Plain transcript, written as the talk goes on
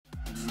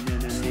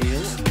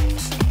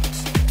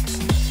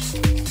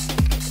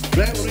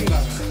Right, we'll ring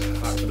back.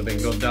 That could have been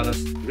good,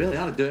 Darren. Really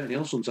had a dirty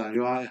nail sometimes,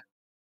 you are.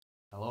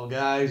 Hello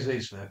guys,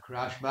 it's the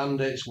Crash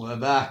Bandits, we're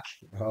back.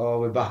 Oh,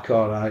 we're back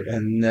all right,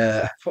 and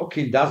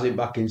fucking Daz it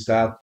back in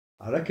style.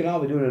 I reckon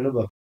I'll be doing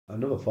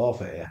another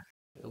forfeit here.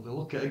 It'll be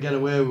looking to get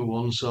away with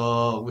one,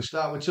 so we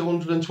start with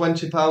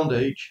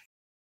 £220 each.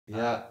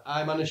 Yeah.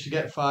 I managed to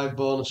get 5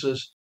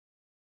 bonuses.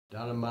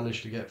 Darren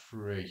managed to get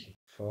 3.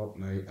 Fuck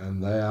me,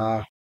 and they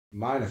are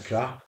mine are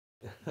crap.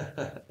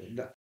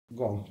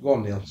 Go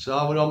on, Neil.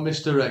 So we're on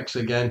Mr. X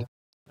again,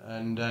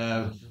 and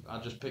I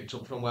just picked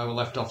up from where we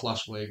left off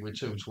last week with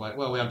 220.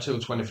 Well, we had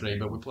 223,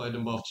 but we played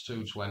them both to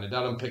 220.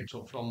 Darren picked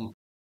up from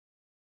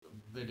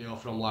video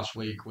from last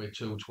week with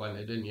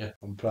 220, didn't you?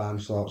 On prime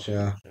slots,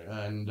 yeah.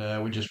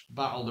 And we just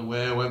battled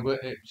away.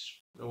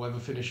 It's whoever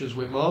finishes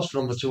with most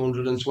from the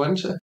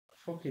 220.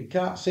 Fucking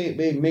can't see it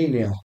being me,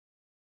 Neil.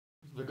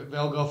 They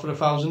all go for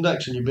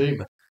 1,000x and you beat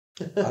me.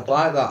 I'd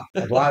like that,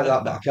 but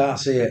I can't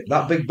see it.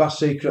 That Big Bass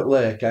Secret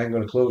Lake, I ain't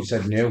got a clue. It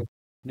said new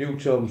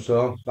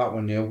tombstone, that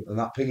one new, and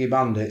that Piggy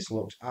Bandits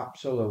looked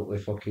absolutely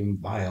fucking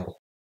vile.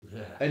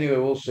 Yeah. Anyway,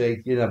 we'll see.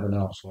 You never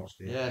know.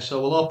 Yeah,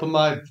 so we'll open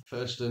mine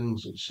first and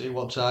see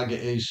what target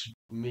his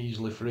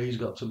measly three's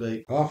got to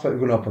be. Oh, I thought you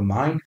were going to open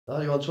mine.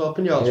 Oh, you want to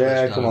open yours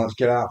Yeah, first? come on, let's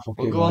get out.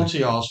 We'll go on to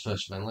yours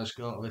first then. Let's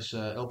go to this.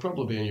 It'll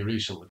probably be in your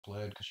recently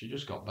played because you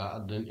just got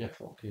battered, didn't you?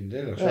 Fucking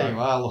did. There you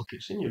are, look,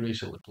 it's in your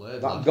recently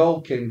played. That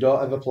Gold King,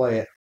 don't ever play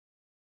it.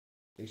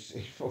 It's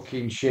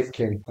fucking shit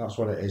king, that's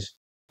what it is.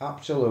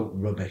 Absolute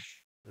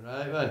rubbish.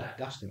 Right then.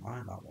 Gas didn't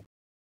like that one.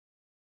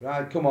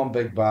 Right, come on,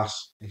 Big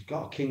Bass. He's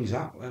got a king's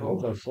hat.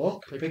 What the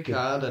fuck? Pick a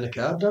card and a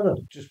card, Darren.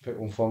 Just pick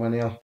one for me,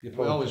 Neil.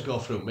 We always go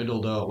through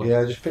middle, don't we?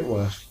 Yeah, just pick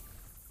worst.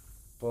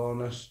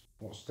 Bonus.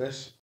 What's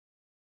this?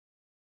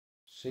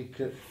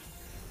 Secret.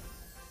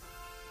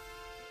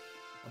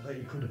 I bet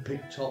you could have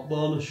picked top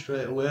bonus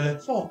straight away.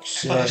 Fuck's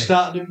sake. But I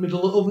started in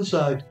middle the other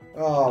side.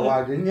 Oh,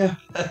 why didn't you?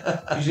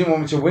 You didn't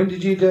want me to win,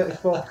 did you, dirty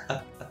fuck?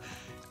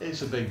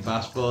 It's a big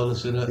bass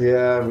bonus, isn't it?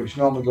 Yeah, which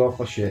normally go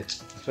for shit.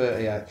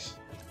 30x.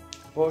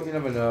 But you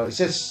never know. It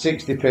says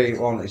 60p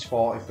on, it's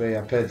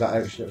 40p. I paid that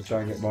extra to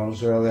try and get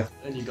bonus earlier.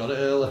 And you got it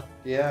early.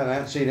 Yeah, and I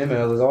haven't seen him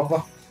earlier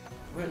though.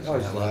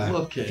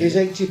 Look at He's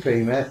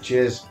 80p, mate.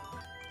 Cheers.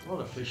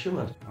 What a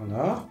fisherman. I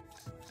know.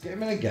 Get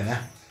him in again,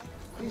 eh?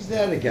 He's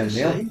there again,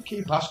 Neil.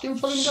 Keep asking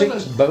for him,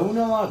 Six Darren.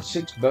 boner, lad.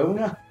 6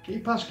 boner.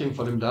 Keep asking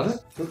for him, Darren.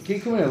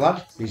 Keep coming in,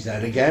 lad. He's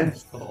there again.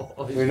 He's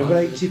We're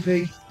another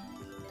 80p.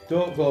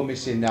 Don't go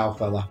missing now,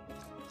 fella.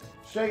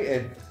 Straight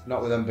in.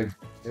 Not with them big...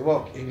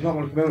 Look, he's not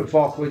going to come in with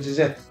 4 quid, is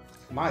he?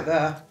 Might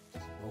there.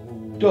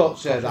 Oh, don't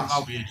say that.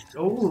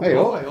 Oh, hey,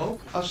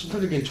 that's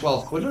frigging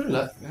 12 quid, isn't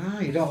it? Ah,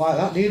 you don't like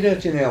that, do you,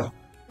 Dirty Neil?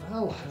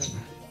 Well,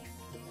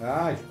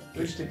 aye. At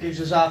least it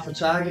gives us half a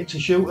target to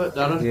shoot at,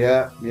 Darren.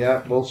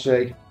 Yeah, we'll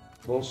see.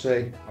 We'll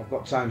see. I've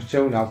got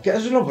 ×2 now. Get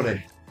us another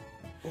in.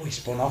 Oh, he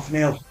spun off,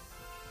 Neil.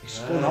 He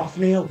spun off,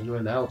 Neil.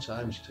 You're now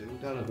 ×2,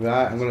 Darren.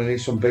 Right, I'm going to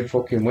need some big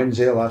fucking wins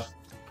here, lad.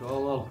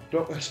 Go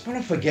on. He spun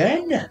off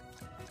again.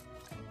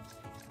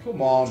 Come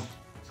on.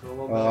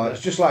 Go on, it's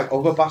just like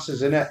other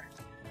basses, innit?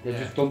 They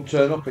just don't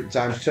turn up at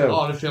 ×2.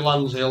 Or if he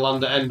lands, he'll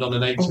land at end on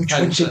an 80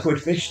 20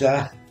 quid fish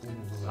there.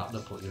 That'd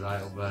have put you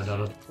right up there,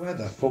 Darren. Where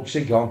the fuck's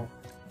he gone?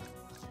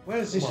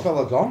 Where's this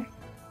fella gone?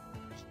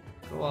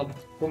 Go on.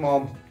 Come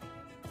on.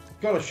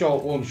 Got a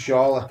short one,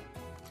 surely.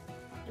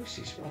 This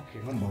is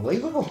fucking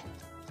unbelievable.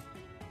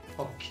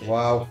 Okay.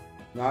 Wow.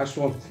 Nice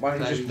one. Why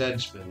didn't you just dead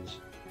spins?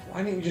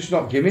 Why didn't you just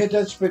not give me a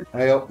dead spin?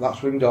 Hey up,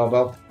 that's ring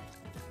doorbell.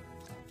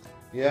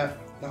 Yeah,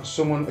 that's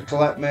someone to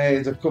collect me.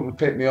 They've come and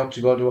pick me up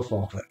to go do a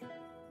forfeit.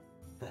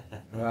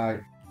 Right,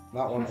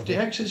 that one.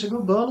 50x is a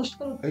good bonus,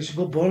 though. It's a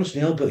good bonus,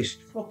 Neil, but it's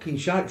fucking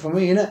shite for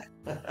me, innit?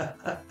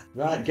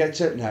 Right, get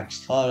to it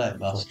next. Alright,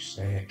 boss. Fuck's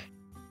sake.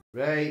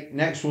 Right,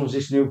 next one's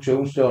this new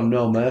tombstone,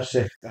 No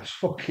Mercy. That's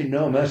fucking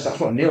No Mercy. That's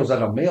what Neil's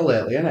had on me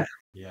lately, innit?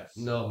 Yeah,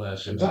 No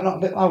Mercy. Is that not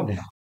a bit loud,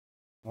 Neil?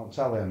 Don't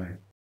tell you, mate.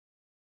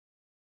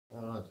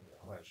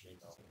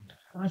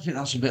 I think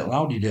that's a bit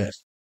loud, you did.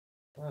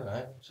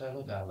 Alright, turn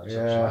it down.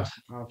 Yeah,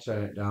 I'll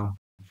turn it down.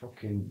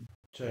 Fucking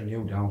turn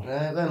you down.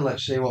 Then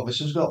let's see what this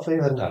has got for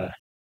you then, Darren.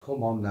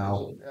 Come on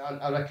now.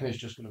 I reckon it's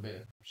just going to be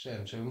the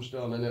same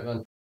tombstone, isn't it,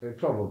 then? It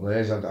probably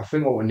is. I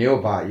think what we knew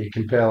about it, you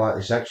can pay like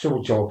this extra,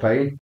 which you're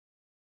paying,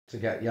 to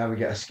get, you either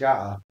get a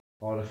scatter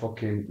or a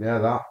fucking,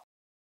 that.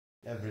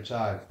 Every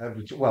time.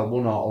 Well,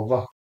 one or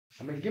other.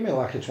 I mean, give me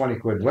like a 20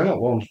 quid win at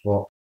once,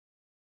 but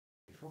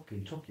he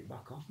fucking took it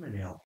back off me,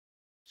 Neil.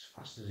 As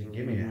fast as he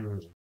give me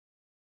it.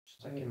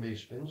 It's taking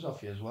these spins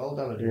off you as well,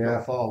 Darren. Yeah. You've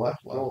got 4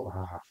 left.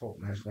 Fuck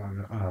me,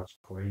 it's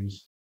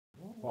queens.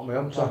 What am I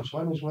up to?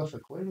 ×20's worth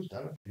of queens,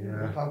 Darren.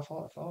 Yeah.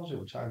 £44 it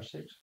with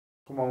 ×6.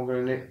 Come on, we're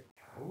going to need...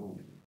 Oh,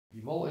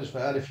 your mullet is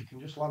there if you can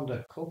just land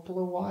a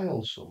couple of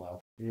wilds somehow.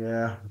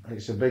 Yeah,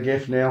 it's a big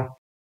if, Neil.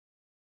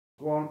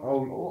 Go on.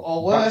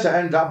 Oh, back to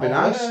end, that'd be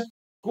nice.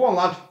 Go on,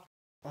 lad.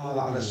 Oh,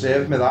 that'd have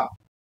saved me, that.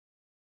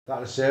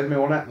 That'd have saved me,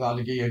 wouldn't it?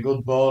 That'd give you a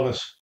good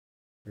bonus.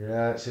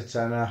 Yeah, it's a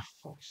tenner.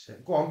 Fuck's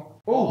sake. Go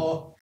on.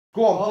 Oh,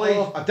 go on,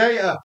 please. I dare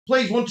you.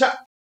 Please, one tap.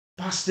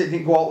 Bastard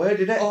didn't go all the way,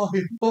 did it? Oh,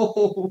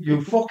 no.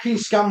 You fucking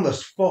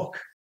scandalous fuck.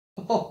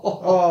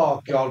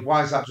 Oh, God,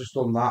 why has that just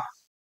done that?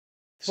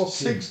 Fucking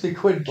 60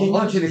 quid. Can you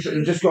imagine if it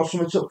had just got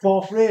something to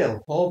fourth reel?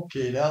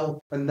 Fucking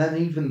hell. And then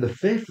even the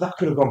fifth, that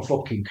could have gone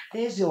fucking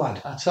crazy,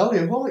 lad. I tell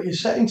you what, you're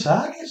setting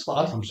targets,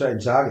 lad. I'm setting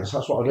targets,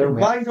 that's what I do, You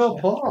mate. wind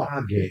up all.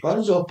 Target.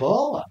 Wind up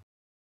all, lad.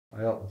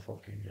 I hope the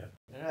fucking yeah.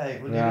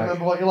 Right, well, do you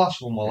remember what your last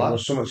one was, It lad?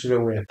 was something to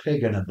do with a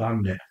pig and a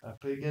bandit. A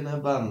pig and a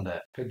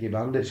bandit. Piggy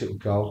bandits, it was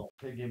called.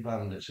 Piggy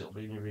bandits, it'll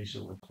be in your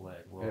recently played.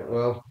 It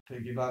will.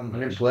 Piggy I didn't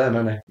bandits. play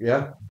many,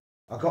 yeah.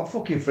 I got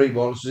fucking 3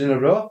 bonuses in a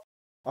row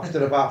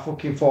after about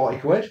fucking 40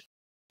 quid.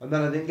 And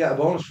then I didn't get a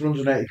bonus for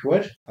 180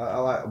 quid. I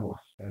like, well,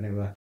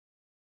 anyway.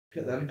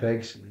 Get them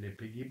pigs. The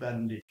piggy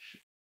bandits.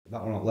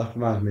 That one not left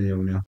reminds me of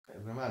you now.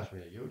 It reminds me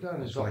of you, Dan.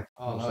 It's He's got, like-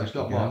 oh looks no, like he's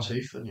got a more girl.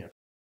 teeth than you.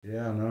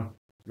 Yeah, I know.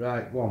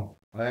 Right, go on.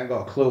 I ain't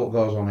got a clue what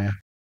goes on here.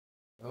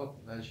 Oh,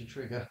 there's your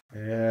trigger.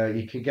 Yeah,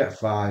 you can get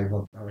 5.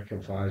 I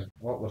reckon 5.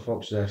 What the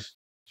fuck's this?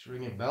 It's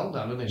ringing bell,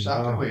 Dan, and it's No.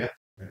 happy with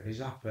you. He's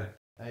happy.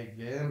 8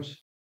 games.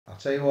 I'll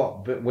tell you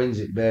what, but wins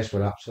it base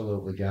were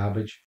absolutely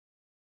garbage.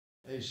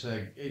 It's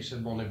a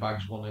money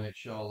bags one in it,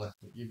 surely.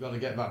 You've got to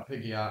get that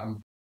piggy out and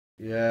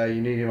Yeah,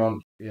 you need him on.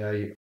 Yeah,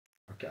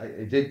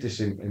 he did this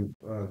in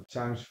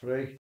times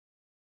 3,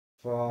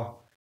 4.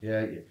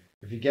 Yeah,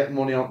 if you get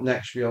money on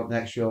next field,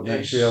 next field,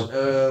 next field.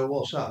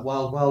 what's that?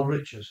 Wild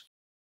Riches.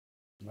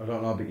 I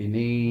don't know, but you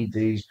need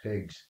these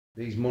pigs.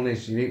 These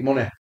monies, you need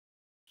money.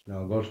 It's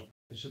no good.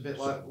 It's a bit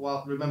like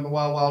remember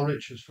Wild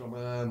Riches from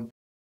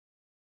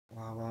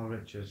Wow,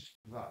 Riches.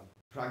 that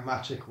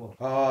pragmatic one.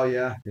 Oh,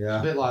 yeah, It's a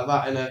yeah. bit like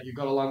that, innit? You've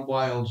got to land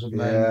wilds and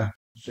then Yeah.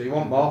 So you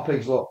want more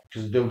pigs, look,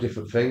 because they do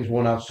different things.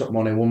 One has some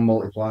money, one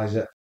multiplies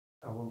it.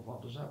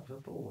 what does that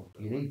purple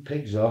one You do? need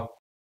pigs, though.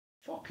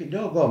 Fucking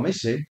don't go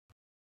missing.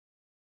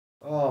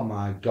 Oh,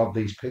 my God,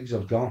 these pigs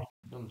have gone.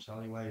 Doesn't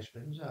tell you where your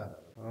spins are.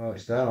 Oh,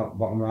 it's there,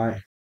 bottom right.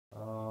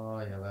 Oh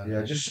yeah, there Yeah,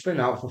 it is. just spin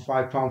out for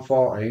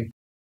 £5.14.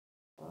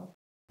 Oh.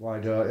 Why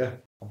don't you?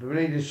 I've been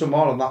needing some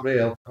more on that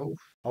reel. Oh.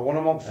 I want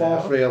them on There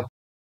fourth you reel.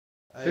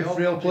 Hey, Fifth oh,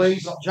 reel, it's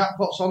please. got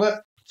jackpots on it.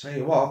 Tell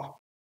you what.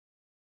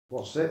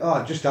 What's it?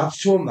 Oh, it just adds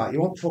to them that.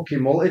 You want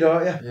fucking multi,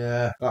 don't you?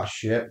 Yeah. That's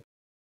shit.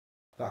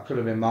 That could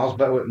have been miles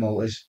better with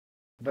multis.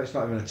 I bet it's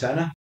not even a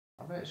tenner.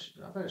 I bet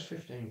it's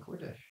 15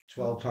 quidish.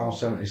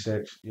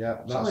 £12.76. Yeah,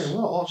 Tell that's. you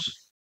what,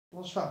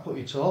 what's that put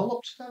your total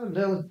up to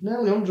there?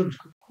 Nearly 100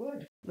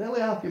 quid. Nearly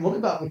half your money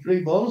back with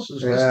 3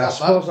 bonuses. Yeah, I That's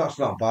not suppose that's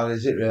not bad,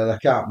 is it really? I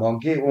can't, man.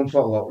 Give it one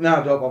for luck.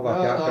 No, don't bother. I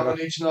bad. can't. No, Can I?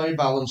 we need to know your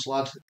balance,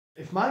 lad.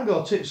 If mine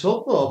go tits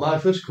up though, my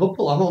first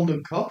couple, I'm under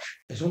cosh.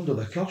 It's under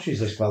the coshes,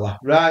 this fella.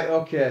 Right,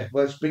 okay.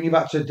 Let's bring you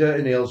back to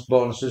Dirty Neil's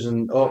bonuses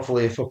and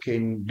hopefully you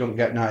fucking don't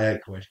get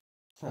 98 quid.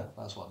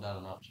 That's what Dad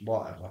announced.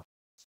 Whatever.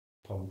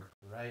 Punk.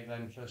 Right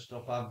then, first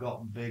up, I've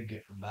got Big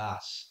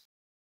Bass.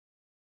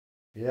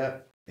 Yeah,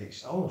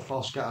 it's. Oh,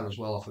 false scatter as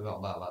well. I forgot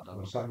about that, Dan.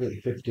 What's that? Get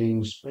you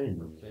 15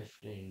 spins.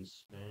 15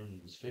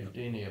 spins.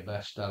 15 are your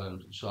best, Darren.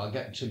 So I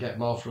get to get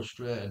more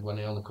frustrated when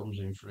he only comes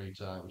in 3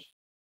 times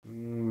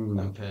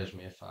and pays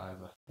me a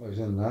fiver. What's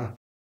in there?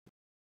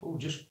 Oh,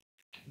 just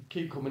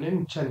keep coming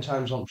in 10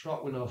 times on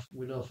trot with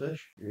no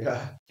fish.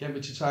 Yeah. Get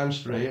me to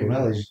times 3. Fucking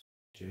hell, he's.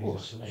 Oh,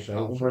 Jesus. it's an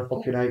So, £8 for a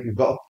fucking 8, you've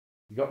got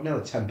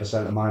nearly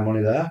 10% of my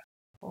money there.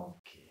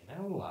 Fucking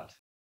hell, lad.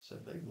 It's a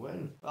big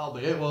win.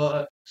 Albeit,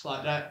 well, it's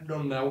like that,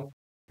 done now.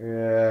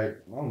 Yeah,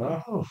 well,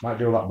 no. Oh, Might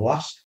do that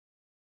blast.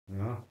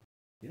 No.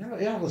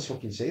 Let's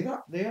fucking see that,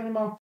 do you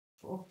anymore?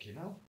 fucking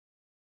hell.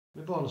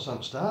 My bonus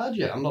hasn't started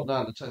yet. I'm not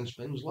down to 10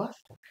 spins left.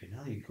 Fucking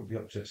hell, you could be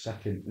up to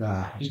second.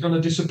 Nah. He's going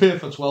to disappear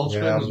for 12 Yeah,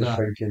 I was spins just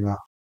now. thinking that.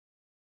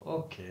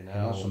 Fucking You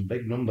hell. know, some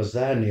big numbers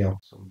there, Neil.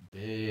 Some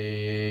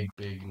big,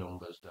 big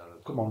numbers,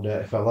 Darren. Come on,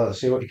 dirty fella, let's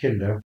see what you can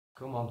do.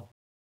 Come on.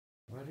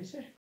 Where is he?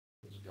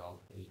 He's gone.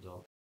 He's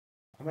done.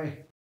 I mean,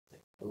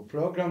 who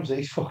programs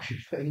these fucking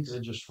things?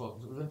 They're just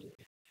fucked.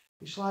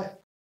 It's like,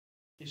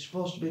 it's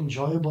supposed to be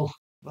enjoyable.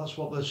 That's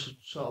what they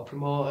sort of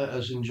promote it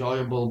as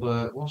enjoyable,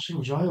 but what's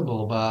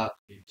enjoyable about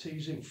it?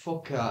 Teasing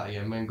fuck out of you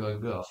and then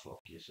going, go fuck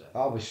yourself.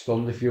 I'll be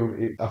stunned if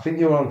you. I think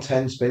you were on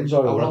 10 spins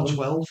or I was 11. on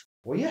 12.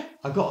 Well, yeah.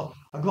 I got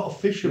a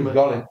fisherman. You've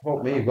got it.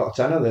 Fuck me, you've got a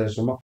tenner there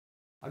somewhere.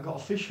 I got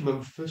a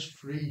fisherman first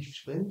 3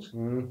 spins.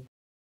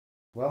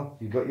 Well,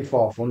 you've got your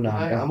 4th one now.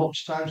 Right, Yeah. I'm up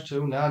to times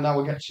 2 now. Now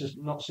we get to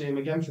not see him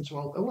again for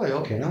 12. Oh, wait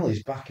up. Fucking hell,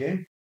 he's back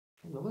in.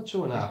 Another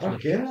 2.5.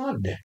 Back in,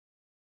 lad.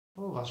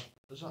 Oh,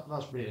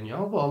 that's beating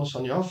your bonus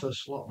on your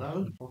first slot,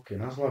 Darren. Fucking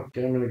hell, lad.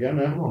 Get him in again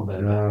now. Come on,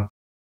 baby. No.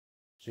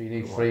 So you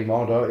need 3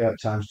 more, don't you,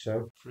 at times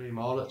 2? 3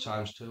 more at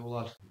times 2,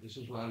 lad. This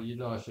is where you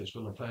know if it's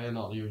going to pay or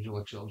not usually,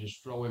 because I'll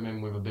just throw him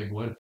in with a big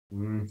win.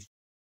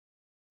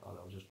 Or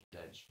they'll just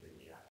dead spin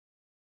you.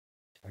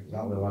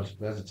 Exactly, lad.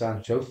 There's a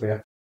times 2 for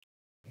you.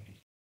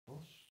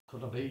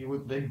 Could I beat you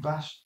with Big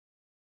Bass?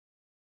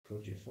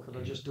 Could you? Could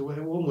I just do it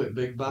in one with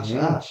Big Bass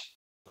Mm. ass?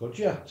 Could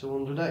you?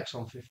 200x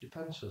on 50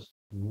 pences.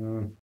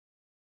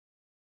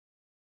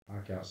 I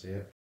can't see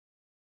it.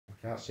 I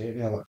can't see it,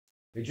 Neil.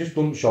 He just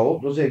doesn't show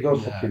up, does he? He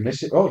goes Nah. fucking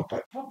miss it. Oh,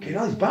 fucking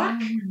hell, he's back.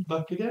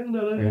 Back again,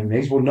 doesn't He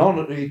needs one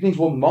more. He needs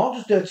one more,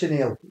 just Dirty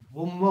Neil.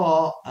 One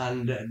more,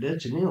 and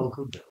Dirty Neil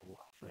could do.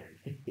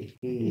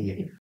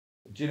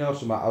 Do you know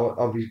something?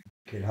 I'll be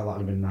kidding. That would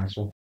have been a nice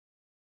one.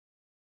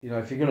 You know,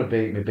 if you're gonna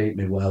beat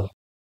me well.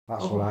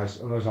 That's what I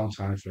was on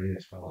time for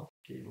this fella.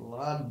 Fucking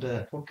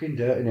lad. Fucking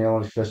Dirty Neil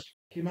on his first.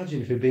 Can you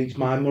imagine if he beats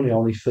my money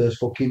on his first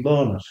fucking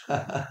bonus?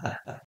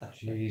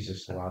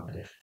 Jesus,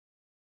 lad.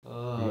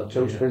 Oh, You got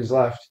 2 spins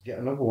left. Get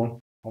another one.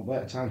 I'll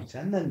wait a times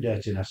 10 then,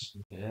 Dirtiness.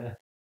 Yeah.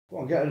 Go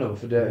on, get another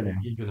for Dirty Neil.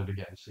 You're going to be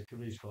getting sick of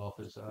these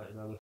forfeits, aren't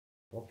you?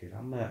 Fucking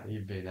hell, mate.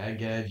 You've been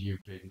egghead,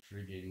 you've been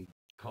frigging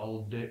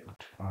cold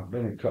dipped. I've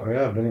been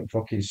in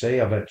fucking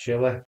sea. I've had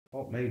chili.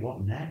 Fuck me,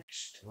 what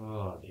next?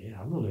 Oh dear,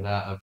 I'm running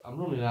out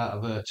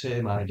of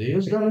tame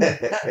ideas, don't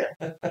I?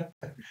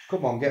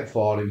 Come on, get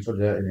 4 in for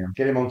Dirty Neil.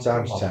 Get him on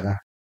times 10.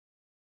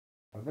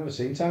 I've never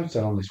seen times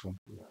 10 on this one.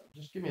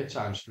 Just give me a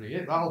times 3,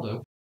 that'll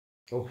do.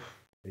 Oh,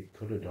 it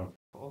could have done.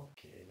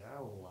 Okay,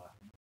 now.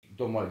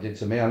 Done what it did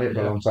to me, and it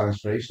but on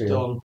times 3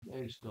 still. Done.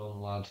 It's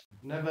done, lad.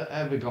 Never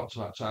ever got to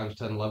that times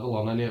 10 level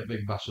on any of the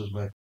big basses,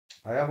 mate.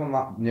 I have on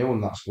that new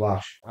one, that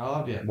splash. Oh,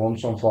 have you?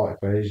 Once on 40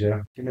 pages, yeah.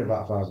 Give me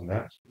about 1,000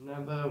 next.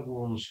 Never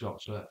once got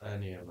to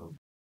any of them.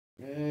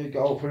 Yeah,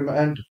 got all for him at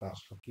end.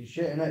 That's fucking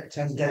shit, innit?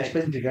 10 dead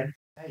spins again.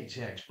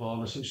 80x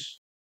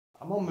bonuses.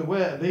 I'm on my way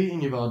to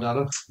beating you, though,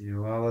 Darren.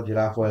 You are, lad, you're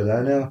halfway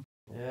there now.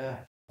 Yeah.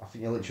 I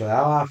think you're literally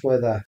halfway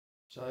there.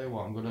 Tell you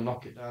what, I'm going to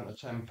knock it down to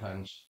 10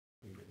 pence.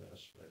 Give it a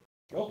split.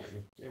 Oh.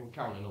 Yeah, we're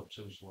counting up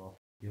too slow.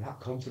 You're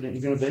that confident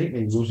you're going to beat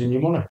me, losing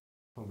your money?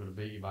 I'm going to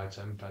beat you by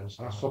 10 pence.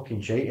 That's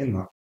fucking cheating,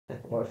 that.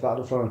 What if that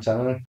had thrown a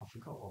tenner in? I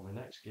forgot what my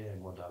next game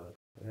was, Darren.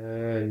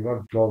 You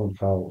had golden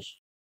calls.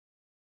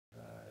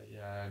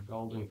 Yeah,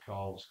 Golden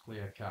Calls,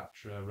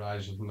 Cleopatra,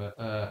 Rise of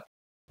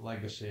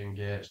Legacy and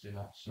Gates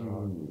dinner. So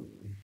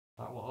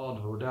that was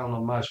order were down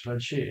on my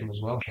spreadsheet as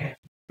well.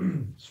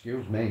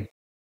 Excuse me.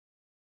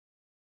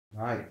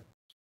 Right.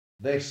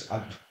 He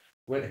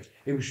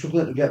was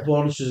struggling to get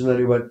bonuses and then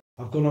he went,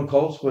 I've gone on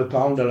calls for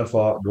 £1 and I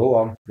thought, go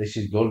on, this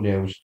is good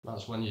news.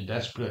 That's when you're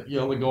desperate. You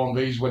only go on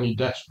these when you're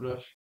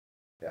desperate.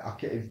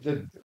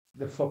 They're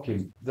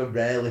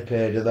rarely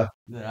paid, are they?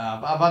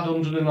 Yeah, I've had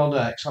 100 and odd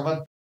X. I've had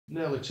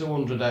nearly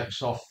 200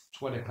 X off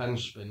 20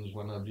 pence spins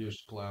when I've used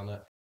to play on it.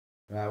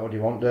 Right, what do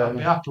you want, I'd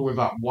be happy with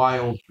that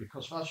wild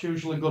because that's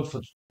usually good for.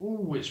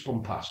 Ooh, it's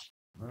spun past.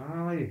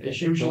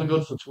 It's usually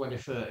good for 20,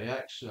 30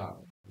 X. I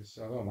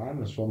don't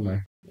mind this one, mate.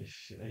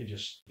 It's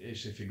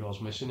if he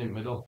goes missing in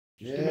middle.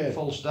 Just Yeah. give me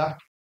full stack.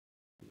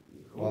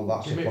 Well,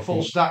 that's give me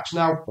full stacks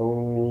now.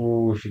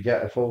 Oh, if you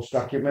get a full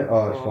stack, it, mate.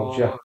 Oh, it's fucked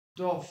you.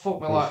 Don't fuck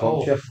me It's like,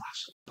 fucked you.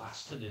 that's a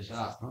bastard, is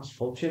that? That's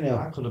fucked you now.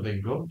 That could have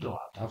been good, lad.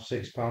 Have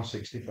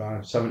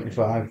 £6.65,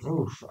 75.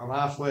 Oof, I'm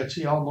halfway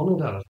to your money,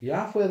 Darren. You're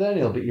halfway there,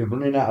 Neil, but you're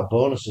running out of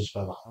bonuses,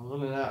 fella. I'm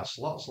running out of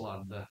slots,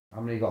 lad.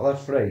 How many you got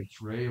left? 3?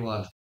 3,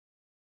 lad.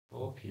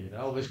 Okay,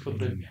 now this could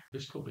be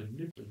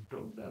nip and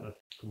tuck, Darren.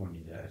 Come on,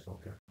 you dirty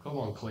fucker. Come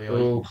on, Cleo.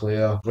 Oh,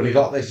 Cleo. When he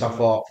got this, I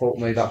thought, fuck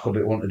me, that could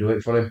be one to do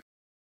it for him.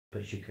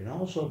 But you can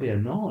also be a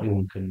naughty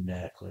one, can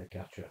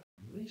Cleopatra.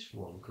 This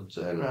one could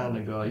turn around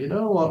and go, you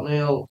know what,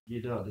 Neil?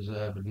 You don't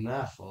deserve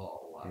enough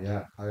all that.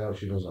 Yeah, I hope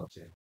she does that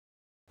to you.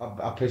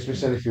 I piss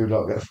myself if you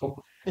don't get full.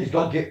 He's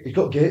got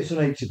gates on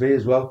HTB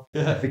as well.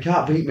 Yeah. If he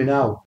can't beat me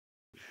now.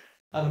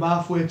 And I'm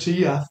halfway to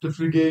you after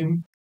Big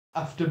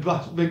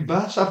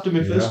Bass, after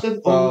my first step.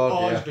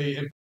 He's beat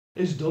him.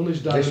 He's done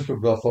his Darren. This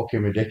could go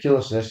fucking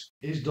ridiculous, this.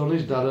 He's done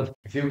his Darren.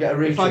 If you get a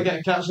re-trigger... If I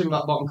get cats in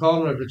that bottom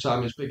corner every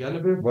time, it's big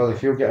enemy. Well,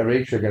 if you get a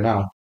re-trigger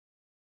now,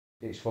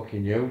 it's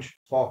fucking huge.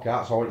 4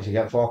 cats, I want you to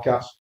get 4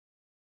 cats.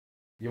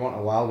 You want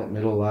a wild in the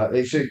middle there.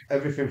 It's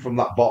everything from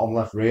that bottom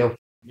left reel.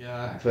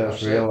 Yeah.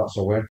 First reel, that's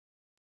a win.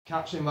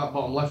 Cats in that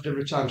bottom left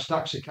every time.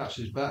 Stacks of cats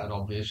is better,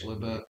 obviously,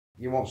 but...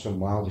 You want some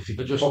wild. If you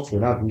But just just- fuck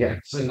with that and get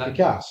 60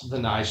 cats.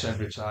 They're nice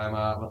every time,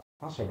 aren't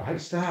That's a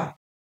right start.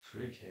 they?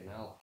 Freaking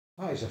hell.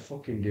 That is a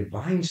fucking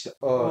divine start.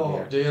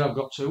 Oh dear, I've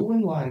got 2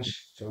 win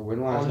lines. So win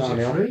Or lines is now, it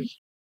Neil. 3?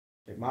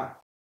 It might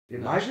be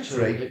It's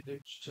 3.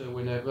 It's 2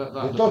 win it.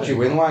 They're dodgy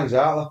win lines,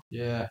 aren't they?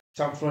 Yeah.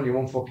 Time for only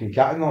one fucking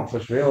cat in that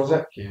first reel, is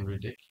it? Fucking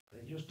ridiculous.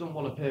 They just don't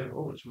want to pay.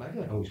 Oh, it's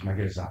mega. Oh, it's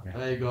mega, is that? Yeah.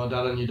 There you go,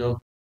 Darren, you done.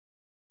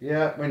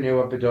 Yeah, we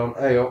knew I'd be done.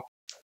 Hey up.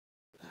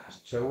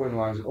 That's 2 win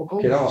lines.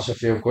 Okay, Oh. that's a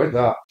few quid,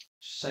 that.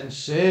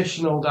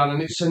 Sensational,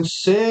 Darren. It's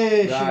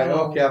sensational. Right,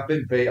 okay, I've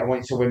been beat. I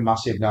want you to win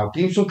massive now.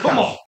 Give me some cats. Come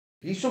on.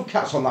 Give me some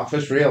cats on that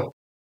first reel.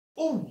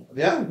 Oh,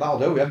 Yeah, that'll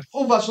do, yeah.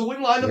 oh, that's a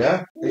win line.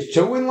 Yeah, it's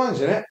 2 win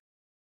lines, isn't it?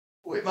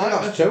 Oh, it I think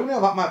might that's 2 now.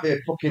 That might be a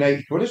fucking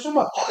 80 quid or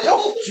something.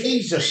 Oh,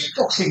 Jesus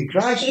fucking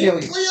Christ, be. you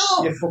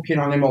Cleo. you fucking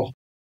animal.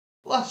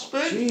 Last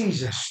spin.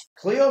 Jesus.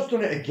 Cleo's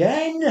done it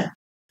again.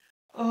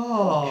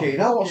 Oh. Okay,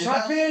 now what's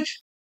fucking that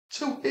page?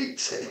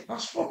 280.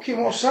 That's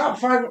fucking, what's that?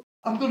 5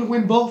 I'm going to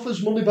win both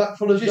us money back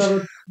for us, Just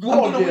Darren. go I'm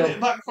on, going to win Neil.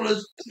 it back for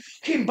us.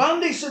 Fucking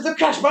bandits, the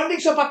cash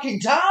bandits are back in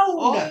town.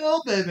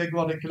 Oh, baby, go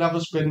on. It can have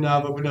a spin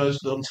now, but we know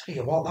it's done. Tell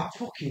you what, that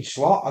fucking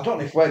slot, I don't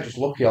know if we're just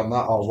lucky on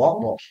that or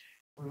what,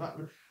 but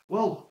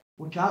Well,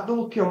 We can't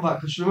do lucky on that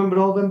because remember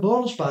all them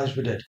bonus buys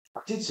we did?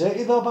 I did say to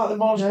you though about the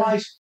bonus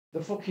buys.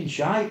 They're fucking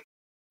shite.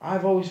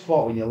 I've always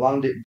thought when you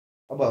land it,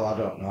 well, I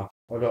don't know.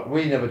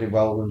 We never did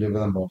well with them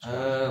bonus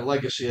buys.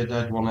 Legacy are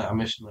dead, wasn't it? I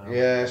missed now.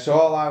 Yeah, so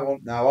all I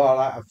want now,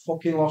 alright, I've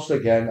fucking lost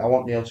again. I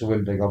want Neil to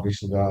win big,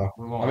 obviously. I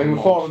mean,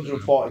 we're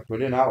 440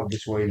 quid in out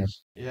between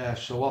us. Yeah,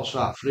 so what's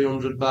that?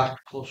 300 back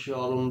plus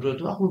your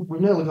 100. Oh,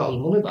 we've nearly got his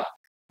money back.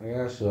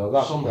 Yeah, so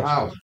that's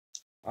somehow.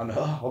 I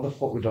know. How the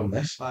fuck we done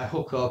this? By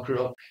hook or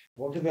crook.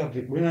 What did we have?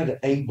 We had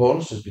 8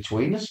 bonuses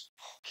between us.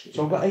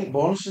 So I've got 8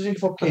 bonuses in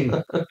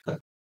fucking.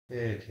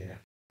 Yeah.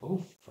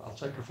 Oof, I'll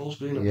take a full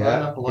screen of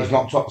pineapple. He's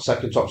not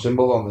second top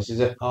symbol on this, is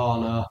it? Oh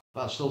no,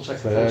 that's still take a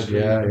full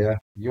screen. Yeah.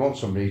 You want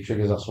some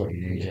re-triggers, that's what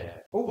you need. Yeah.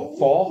 Oh,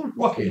 4.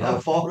 Fucking hell,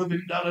 4 of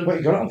him, Darren. Wait,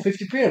 you got it on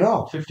 50p or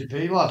not?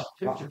 50p, lad.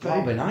 50p.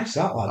 That'll be nice,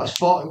 that, lad. That's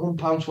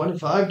 £41.25,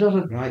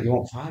 Darren. Right, you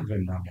want 5 of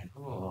them now, then?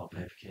 Oh,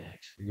 baby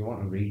cakes. You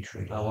want a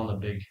re-trigger? I want a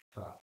big,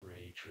 fat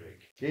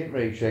re-trig. Keep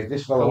re-trig.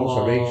 This fella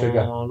wants a re-trigger.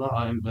 Oh, no,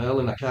 I'm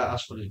Merlin. I can't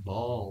ask for his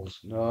balls.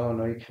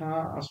 No, you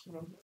can't ask for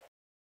them.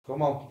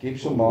 Come on,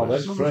 give some more.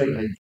 That's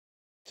free.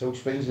 2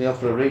 spins Neil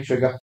for a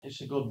re-trigger.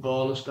 It's a good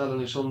bonus,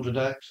 Darren. It's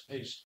 100x.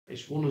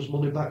 It's won us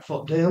money back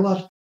for day,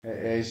 lad.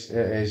 It is.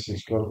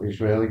 It's good. It's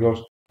really good.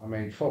 I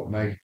mean, fuck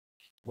me.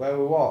 Where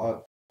we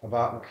what?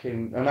 About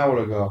an hour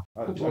ago.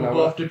 We were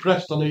both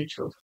depressed on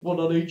one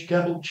on each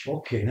couch.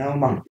 Fucking hell,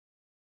 man.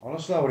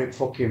 Honestly, I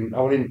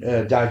were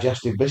in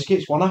digestive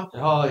biscuits, wasn't I?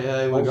 Oh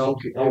yeah, he were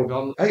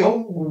gone. Hey,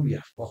 oh yeah,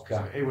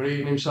 fucker. He were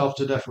eating himself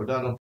to death with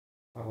Darren.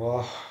 Oh,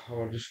 I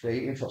was just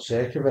eating for the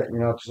sake of it,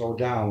 because I was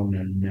down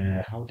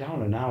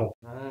and out.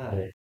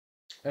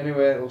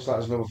 Anyway, it looks like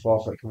there's another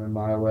forfeit coming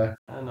my way.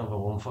 Another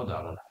one for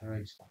Darren.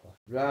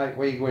 Right,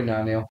 where you going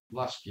now, Neil?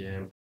 Last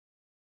game.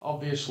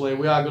 Obviously,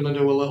 we are going to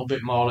do a little bit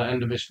more at the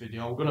end of this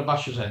video. We're going to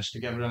bash our heads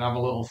together and have a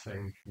little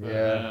thing.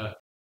 Yeah.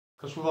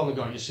 Because we've only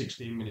got your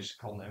 16 minutes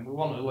of content. We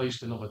want at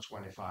least another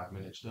 25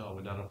 minutes, don't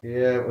we, Darren?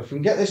 Yeah, if we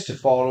can get this to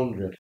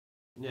 400,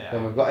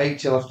 then we've got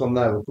 80 left on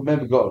there. We could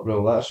maybe go to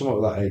roll that, something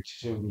with that 80,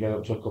 so we can get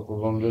up to a couple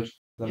of hundred.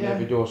 Then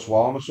maybe do a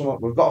swarm or something.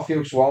 We've got a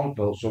few swarms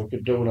built, so we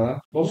could do that.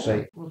 We'll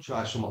see. We'll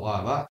try something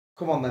like that.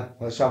 Come on then,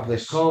 let's have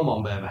this. Come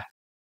on, baby.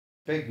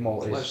 Big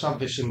multis. Let's have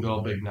this and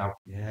go big now.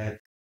 Yeah.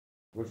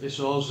 This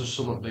owes us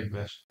something big,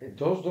 this. It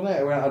does, doesn't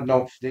it? We had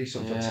no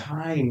decent for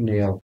time,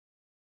 Neil.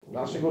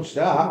 That's a good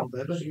start.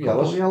 Some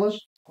yellows.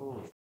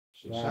 Oh,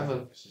 it's right.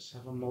 7. It's a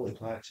 7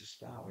 multiplier to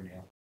start with,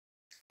 Neil.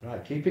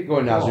 Right, keep it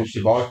going now,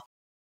 Zeusy boy.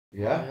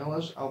 Yeah.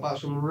 Yellows. How about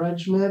some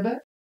reds, maybe?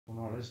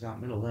 Oh, there's that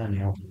middle there,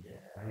 Neil.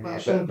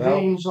 About some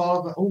greens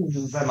or... Oh,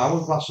 them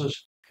hourglasses.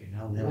 Fucking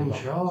hell, Neil. One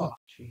short.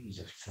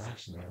 Jesus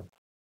Christ, Neil.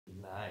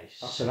 Nice.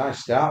 That's a nice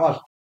start, lad.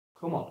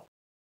 Come on.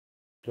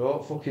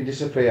 Don't fucking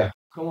disappear.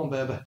 Come on,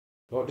 baby.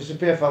 Don't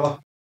disappear, fella.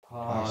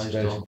 Oh, he's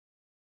done.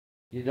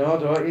 You know,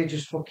 don't you?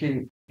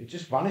 It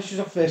just vanishes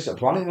off face of the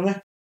planet, doesn't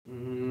it?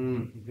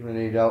 You're going to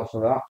need help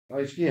for that. Oh,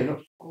 it's gearing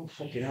up. Oh,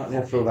 fucking hell,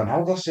 Neil, throw them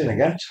hourglasses in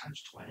again.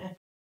 Times 20.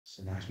 It's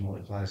a nice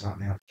multiplier, that,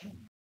 Neil.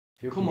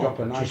 If you Come can on, drop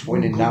a nice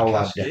winning now,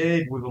 lad.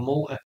 Cascade with a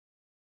multi.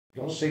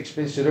 You've got 6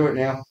 spins to do it,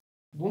 Neil.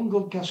 One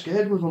good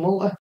cascade with a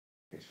multi.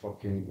 It's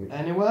fucking...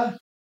 Anywhere?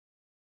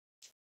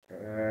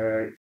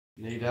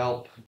 Need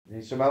help.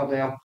 Need some help,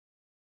 Neil?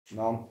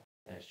 None.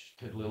 It's just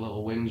piddly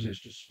little wings. It's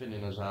just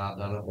spinning us hard,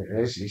 Darren. It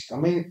is. I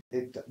mean,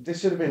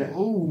 this should have been...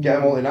 Ooh, get a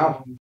multi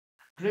now.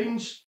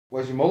 Greens.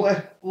 Where's your multi?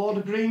 Load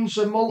of greens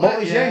and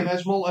multi.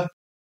 There's multi.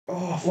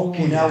 Oh,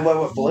 fucking hell,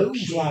 lower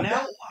blues, lad.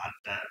 Hell,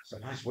 It's a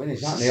nice win,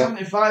 is that, Neil?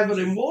 75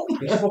 in one.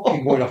 He's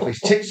fucking going off his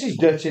tits, he's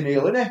dirty,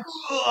 Neil, isn't he?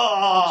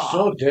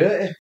 So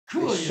dirty.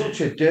 He's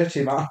such a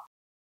dirty man.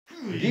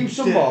 Give him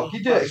some more,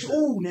 you dirty.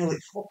 Oh, nearly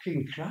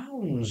fucking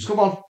crowns. Come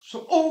on.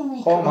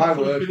 Oh, my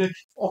word.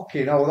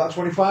 Fucking hell, that's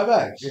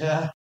 25x?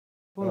 Yeah.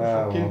 What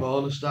a fucking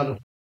bonus, Darren.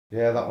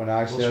 Yeah, that was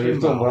nice, Neil.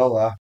 You've done well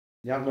there.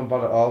 You haven't done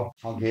bad at all.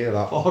 I'll give you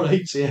that.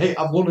 488.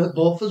 I've won it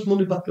both as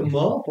money back and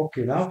more.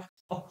 Fucking hell.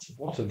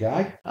 What a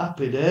guy.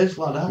 Happy days,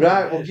 lad. Happy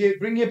right, days. We'll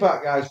bring you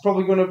back, guys.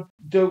 Probably going to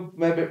do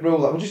maybe roll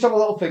that. We'll just have a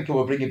little think and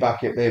we'll bring you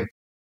back at maybe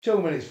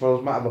 2 minutes for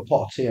us. Might have a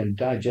pot of tea and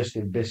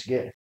digestive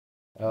biscuit.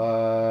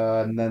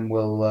 And then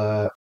we'll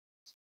know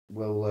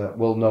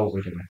what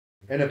we're doing.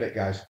 In a bit,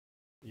 guys.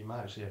 You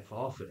might see a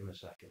forfeit in a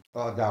second.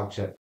 Oh, I doubt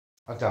it.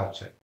 I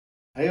doubt it.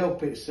 I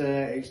hope it's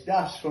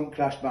Das from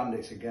Crash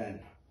Bandits again.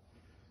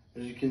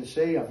 As you can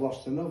see, I've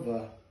lost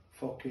another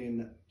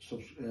fucking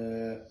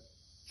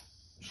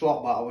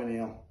slot battle in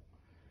here.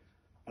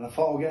 And I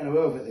thought we're getting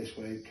away with it this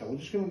week. We're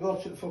just going to go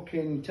to the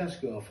fucking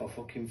Tesco for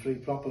fucking free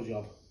proper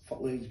job for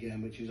Leeds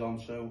game, which is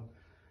on. So,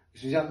 he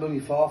says, you haven't done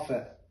your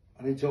forfeit.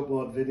 I need to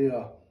upload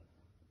video.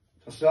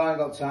 So I said, I ain't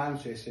got time.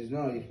 So he says,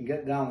 no, you can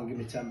get down and give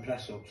me 10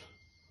 press-ups.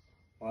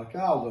 I'm like,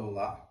 I'll do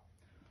that.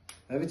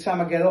 Every time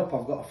I get up,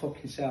 I've got to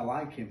fucking say I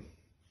like him.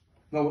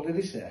 No, what did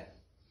he say?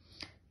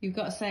 You've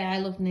got to say, I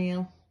love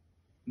Neil.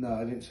 No,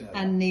 I didn't say that.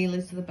 And Neil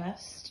is the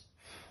best.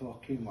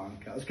 Fucking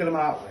wanker. Let's get him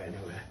out there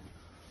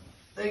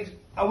anyway.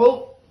 I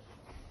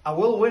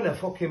will win a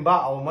fucking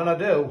battle, and when I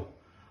do,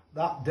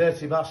 that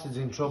dirty bastard's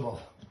in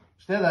trouble.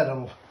 Stay there,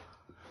 Donald.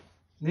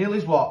 Neil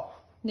is what?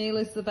 Neil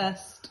is the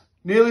best.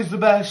 Neil is the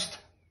best.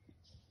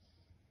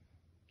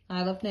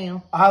 I love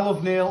Neil. I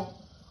love Neil.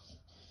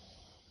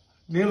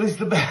 Neil is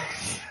the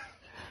best.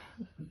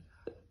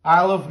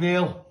 I love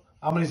Neil.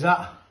 How many is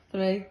that?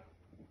 3.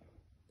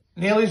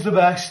 Neil is the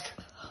best.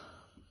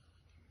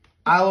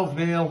 I love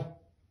Neil.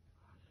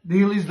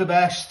 Neil is the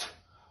best.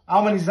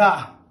 How many is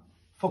that?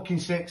 Fucking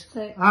 6.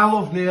 6. I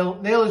love Neil.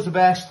 Neil is the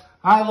best.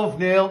 I love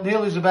Neil.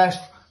 Neil is the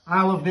best.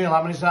 I love Neil.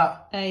 How many is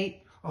that?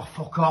 8. Oh,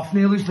 fuck off.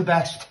 Neil is the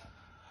best.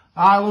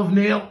 I love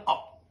Neil. Oh.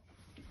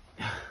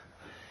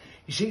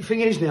 You see, the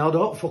thing is, Neil, I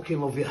don't fucking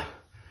love you.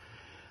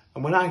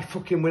 And when I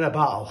fucking win a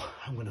battle,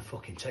 I'm going to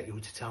fucking take you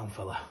to town,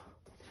 fella.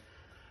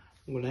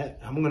 I'm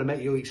gonna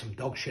make you eat some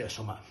dog shit or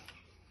something.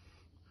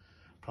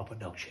 Proper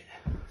dog shit.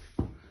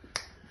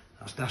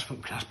 That's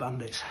from Crash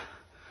Bandits.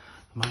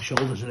 My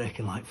shoulders are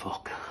aching like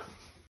fuck.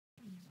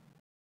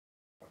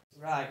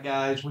 Right,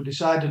 guys, we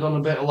decided on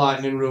a bit of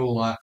lightning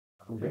roulette.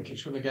 I think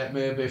it's going to get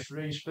maybe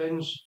 3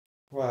 spins.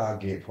 Well, I'll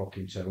give it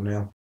fucking 2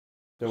 now.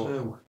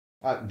 2.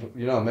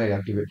 You know me,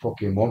 I'd give it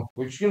fucking 1.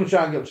 We're just going to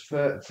try and get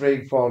up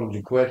to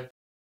 400 quid.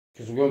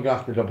 Because we're going to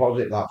have to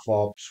deposit that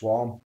for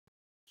Swarm.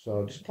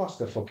 So just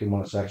plaster fucking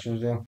one of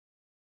sections, yeah.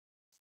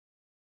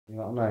 You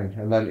know what I mean?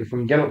 And then if we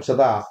can get up to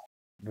that,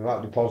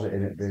 without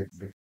depositing it,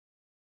 be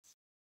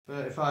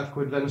 35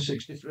 quid, then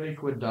 63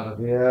 quid,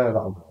 Darren. yeah,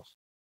 that'll go.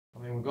 I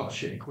mean, we've got a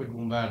shitty quid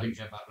one there, didn't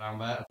get back round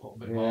there to put a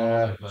bit more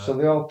Yeah, on it. so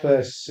they all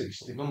pay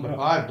 60. Number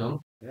 5 done.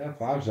 Yeah,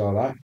 5's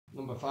alright.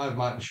 Number 5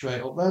 might be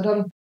straight up there,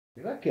 Darren.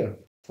 You reckon?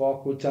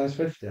 4 quid times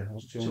 50.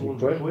 That's 200 200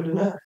 quid. quid,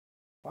 isn't it?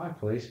 5,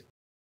 please.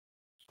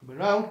 Coming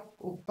round.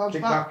 Oh, bounce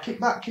Kick back. back. Kick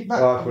back, kick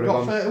back. Oh, We've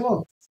got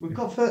 31. We've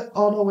got 30.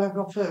 Oh, no, we haven't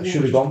got 31.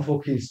 Should have gone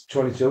fucking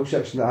 22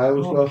 section that I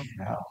always go. Fucking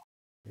hell.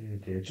 Yeah,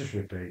 dear. Just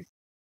repeat.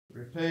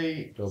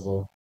 Repeat.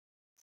 Double.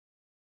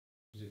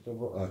 Is it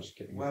double? Oh, just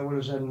kidding. Where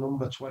was in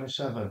number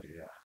 27?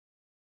 Yeah.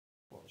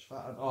 What's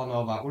that? Oh,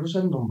 no, that was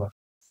in number.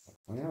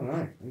 Yeah,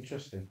 right.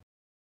 Interesting.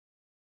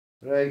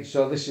 Right,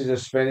 so this is a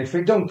spin. If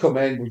it don't come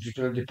in, we're just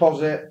going to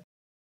deposit.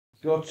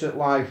 Go to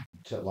live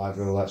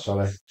roulette,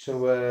 sorry.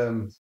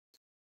 To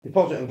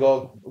deposit and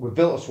go. We've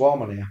built a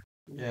swarm on here.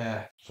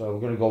 Yeah. So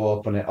we're going to go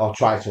open it, or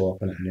try to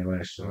open it anyway.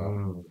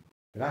 So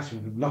nice.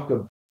 We've knocked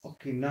a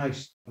fucking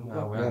nice.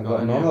 No, we haven't haven't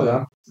got none any of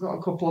them. We've got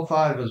a couple of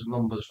 5s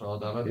numbers for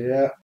Darren.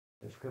 Yeah.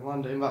 If we can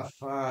land it in that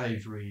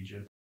 5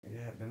 region.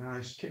 Yeah, it'd be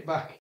nice. Kick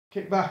back.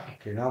 Kick back.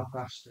 Okay, now.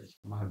 Bastard.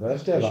 My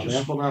birthday, It's that just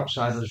yeah. spun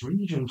outside this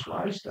region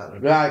twice,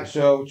 Darren. Right,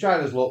 so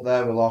China's luck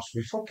there, we lost.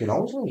 We fucking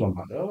always lose on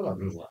that, though, that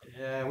roulette.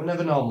 Yeah, we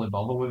never normally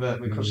bother with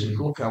it because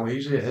look how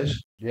easy it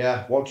is.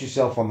 Yeah, watch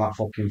yourself on that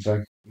fucking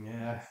thing.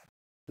 Yeah.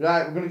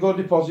 Right, we're going to go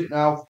deposit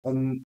now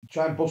and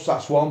try and bust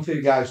that swarm for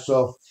you guys.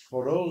 So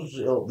for us,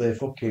 it'll be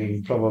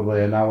fucking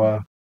probably an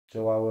hour,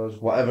 2 hours,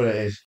 whatever it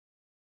is.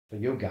 For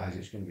you guys,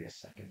 it's going to be a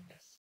second.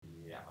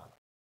 Yeah, man.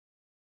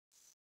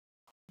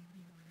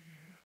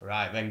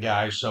 Right then,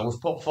 guys, so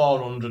we've put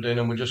 400 in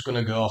and we're just going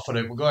to go for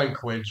it. We're going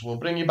quids. We'll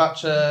bring you back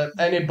to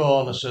any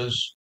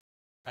bonuses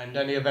and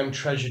any of them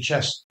treasure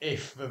chests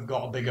if they've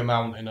got a big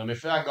amount in them.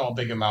 If they ain't got a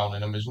big amount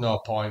in them, there's no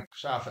point.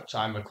 Because half the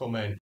time they come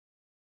in,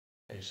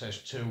 it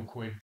says 2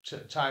 quid,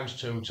 times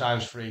 2,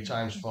 times 3,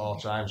 times 4,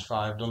 times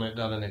 5, done it,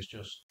 done, and it's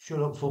just...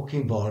 Shut up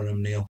fucking boring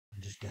them, Neil.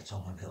 Just get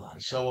on with it,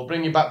 lads. So we'll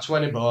bring you back to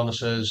any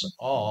bonuses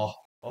or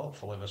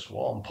hopefully the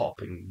swarm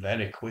popping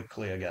very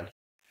quickly again.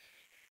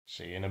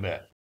 See you in a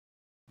bit.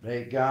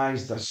 Right,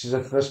 guys, this is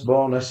the first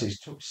bonus. It's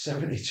took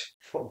 72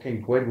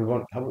 fucking quid. We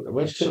want.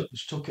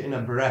 It's took it in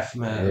a breath,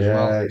 mate, as Yeah,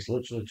 well. it's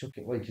literally took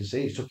it. Well, you can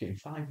see it's took it in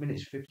 5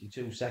 minutes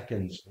 52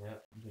 seconds. Yeah,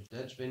 just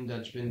dead spin,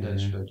 dead spin, dead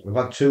spin. We've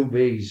had 2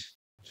 bees,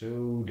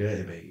 2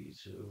 dirty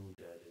bees. 2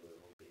 dirty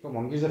little bees. Come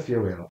on, give us a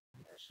few here.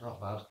 It's not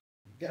bad.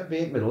 Get a bee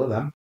in the middle of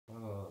them.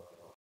 Oh,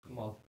 come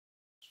on.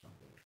 It's not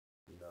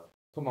good. No.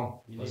 Come on,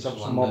 You let's need have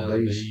to some land more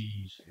early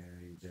bees. Yeah,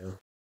 you do.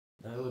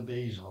 Early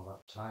bees on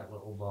that tight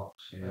little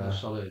box. Yeah.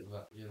 Sorry,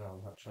 that,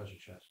 that treasure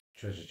chest.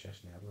 Treasure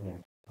chest now. Yeah.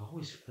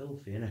 Always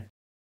filthy, innit?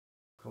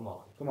 Come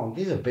on. Come on,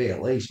 give us a bee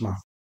at least, man.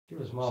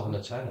 Give us more than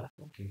a tenner.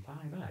 Fucking 5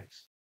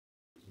 eggs.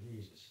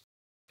 Jesus.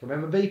 Can we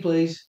have a bee,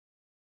 please?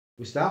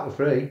 We start with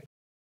 3.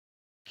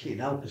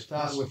 Keep out. To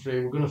start with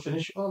 3, we're going to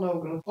finish. Oh, no,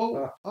 we're going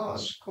to. Oh,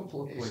 that's a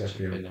couple of It's quid a to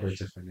few finish. quid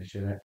to finish,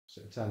 innit? It's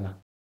a tenner.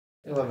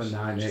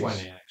 11.9. It's It's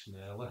 20x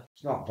nearly.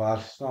 not bad.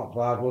 It's not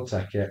bad. We'll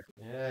take it.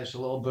 Yeah, it's a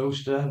little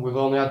booster. We've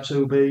only had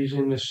 2 bees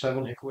in this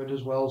 70 quid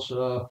as well,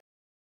 so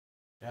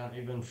can't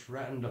even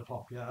threaten to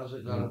pop yet, has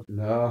it, Dan?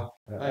 No.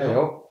 Hey, Hey,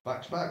 up.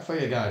 Back to back for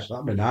you guys.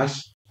 That'd be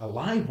nice. A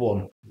live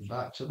one.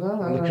 Back to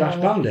On the that. Crash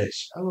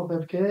Bandits. Hello,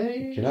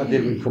 baby. You know,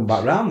 didn't come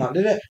back round that,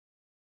 did it?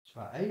 It's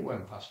about 8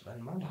 went past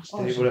then, man.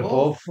 Did it were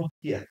above?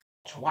 Yeah.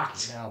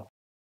 Twat. Now.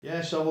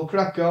 Yeah, so we'll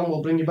crack on.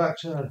 We'll bring you back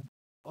to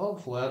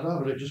hopefully I'd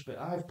rather it just be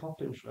I've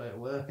popping straight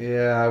away.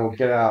 Yeah, we'll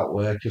get it out of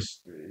work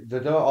because they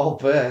don't all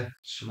pay.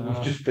 So No.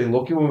 we've just been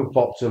lucky when we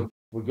popped them.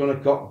 We're going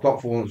to cop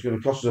for one that's going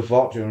to cost us a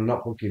fortune and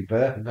not fucking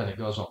pay. And then it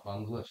goes off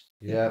banned list.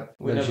 Yeah,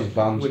 We then she's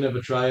banned. never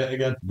try it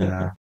again.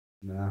 Nah.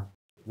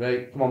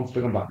 Right, come on,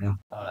 bring them back now.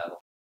 Alright.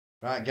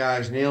 Right,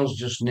 guys, Neil's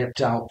just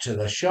nipped out to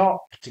the shop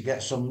to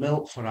get some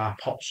milk for our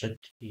pots of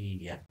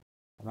tea.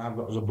 And I've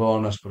got as a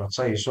bonus, but I'll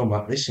tell you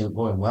something, this isn't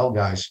going well,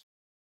 guys.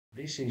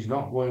 This is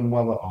not going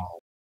well at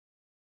all.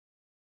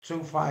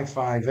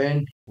 255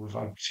 in. We've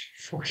had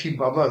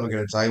fucking, I'm not even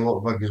going to tell you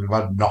what because we've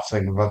had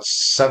nothing. We've had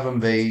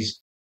 7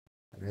 Vs.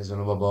 And there's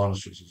another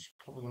bonus, which is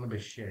probably going to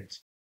be shit.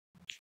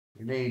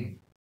 We need,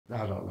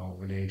 I don't know what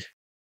we need.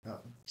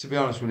 To be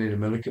honest, we need a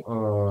milk.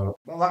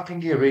 Well, that can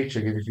give a reach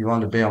again if you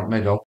want to be on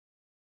middle.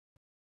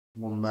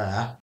 One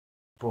there.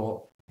 But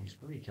he's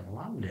really can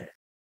land it.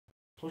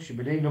 Plus, you'll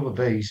be needing other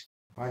Bs.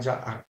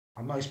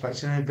 I'm not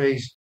expecting any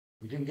Bs.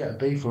 We didn't get a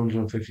B for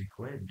 150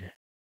 quid.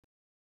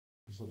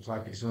 This looks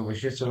like it's another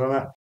shitter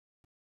on it.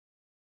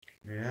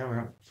 Yeah,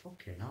 well,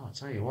 fucking hell, I'll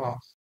tell you what.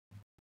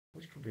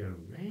 This could be a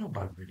real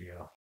bad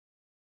video.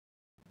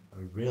 A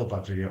real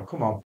bad video.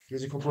 Come on,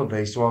 here's a couple of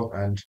Bs to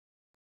end.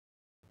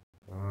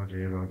 Oh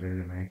dear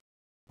me.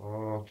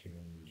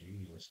 Fucking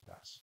Jesus,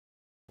 that's.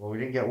 Well, we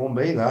didn't get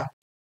 1B there.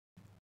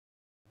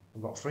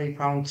 We've got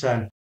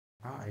 £3.10.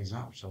 That is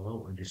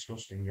absolutely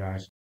disgusting,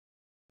 guys.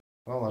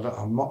 Well,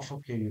 I'm not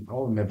fucking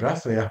holding my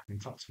breath here. In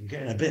fact, I'm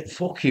getting a bit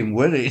fucking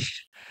worried.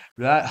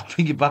 Right, I'll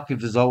bring you back if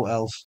there's aught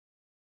else.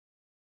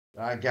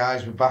 Right,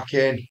 guys, we're back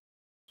in.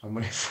 I'm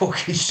in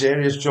fucking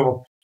serious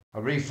trouble. I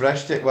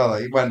refreshed it. Well,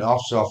 it went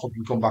off, so I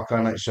fucking come back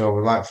on it. So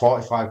we're like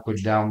 45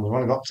 quid down. We've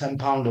only got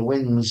 £10 of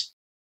wins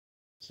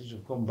since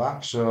we've come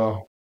back. So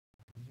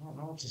I don't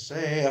know what to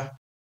say here.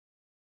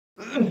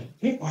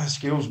 Well,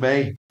 excuse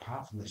me.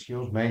 Apart from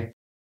excuse me.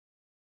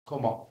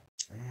 Come on.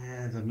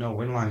 There's no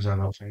win lines, I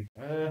don't think.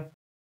 But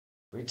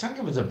you can't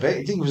give us a beat.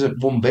 You think it was a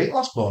 1 beat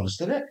last bonus,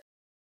 did it?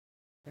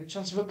 Any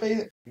chance of a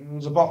beat?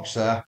 There's a box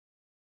there.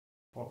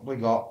 What we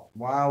got?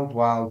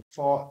 Wild.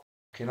 4.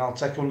 Okay, I'll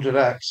take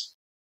 100x.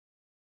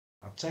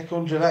 I'll take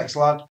 100x,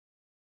 lad.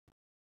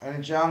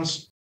 Any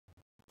chance?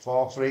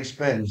 4 free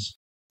spins.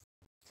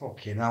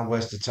 Fucking hell,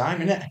 waste of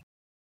time, innit?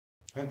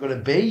 Ain't got a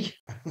B.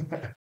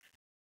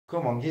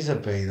 Come on, give us a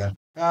B then.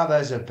 Ah,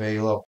 there's a B,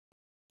 look.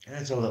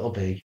 There's a little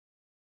B.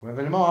 We have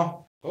any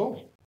more?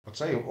 Oh, I'll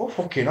tell you. Oh,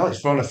 fucking hell,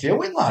 it's thrown a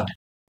few in, lad.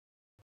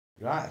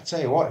 Right, I'll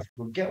tell you what, if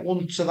we get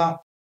one to that.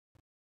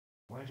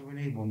 Where do we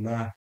need one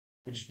there?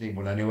 We just need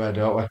one anywhere,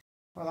 don't we?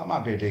 Well, that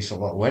might be a decent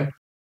little win.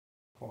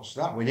 What's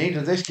that? We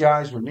needed this,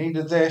 guys. We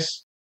needed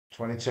this.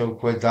 22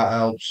 quid, that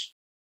helps.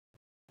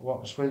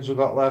 What spins we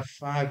got left?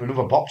 5.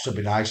 Another box would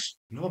be nice.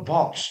 Another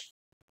box.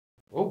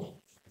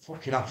 Oh,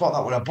 fucking, I thought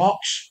that was a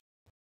box.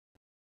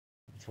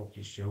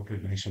 Fucking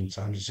stupid me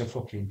sometimes. It's a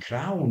fucking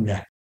crown.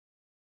 I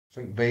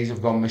think Bs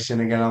have gone missing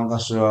again, haven't they?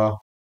 So,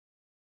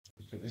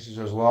 I think this is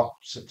us lot.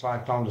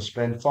 £5 a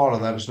spin. 4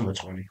 of them, it's another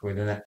 20 quid,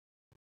 isn't it?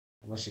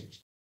 Unless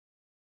it's.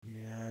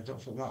 Yeah, I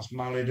don't think that's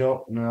married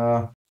up.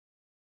 No.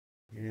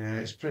 Yeah,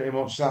 it's pretty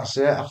much that's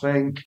it, I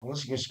think.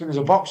 Unless you can spin as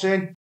a box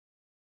in.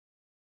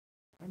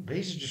 And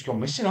Bs have just gone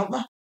missing, haven't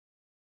they?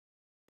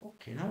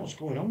 Fucking hell, what's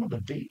going on with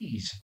the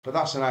Bs? But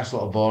that's a nice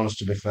little bonus,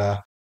 to be fair.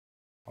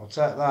 I'll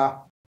take that.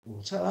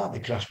 We'll take that, the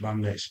Crash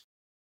Bandits.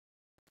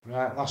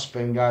 Right, last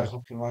spin, guys.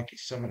 Looking like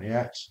it's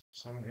 70x.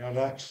 70 odd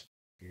X.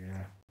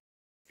 Yeah.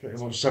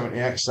 Pretty much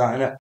 70x, that,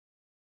 innit?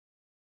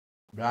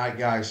 Right,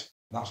 guys.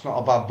 That's not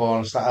a bad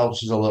bonus. That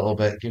helps us a little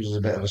bit. Gives us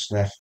a bit of a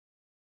sniff.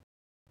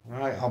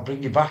 Right, I'll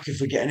bring you back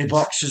if we get any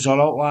boxes or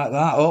out like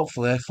that.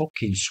 Hopefully,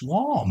 fucking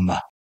swarm.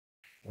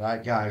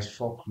 Right, guys,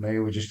 fuck me.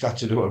 We just had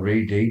to do a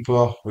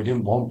re-depot. We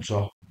didn't want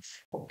to.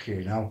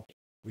 Fucking hell.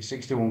 We're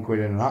 61 quid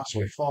in and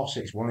actually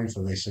 461 in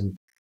for this. And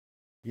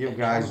you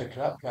guys. The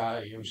crap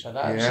guy, you said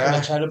that. Yeah.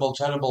 It's been a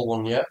terrible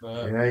one yet.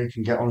 But... Yeah, you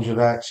can get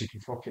 100x. You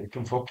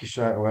can fuck you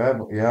straight away.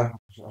 But yeah,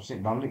 I've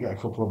seen Bandit get a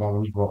couple of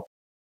balance.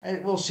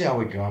 But we'll see how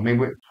we go. I mean,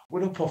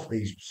 we're up off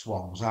these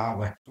swans, aren't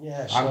we?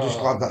 Yeah, I'm just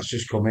glad that's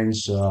just come in,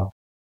 so.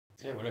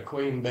 Yeah, we're a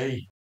Queen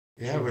Bee.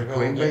 Yeah, we're a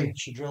Queen Bee.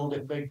 She drilled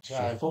it big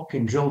time. She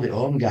fucking drilled it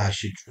home, guys.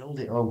 She drilled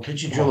it home. Could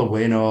you drill a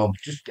win home?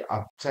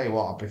 I'll tell you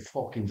what, I'd be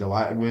fucking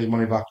delighted with his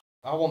money back.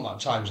 I want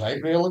that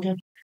 ×8 reel again.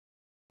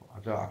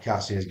 I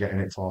can't see us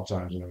getting it 4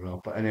 times in a row.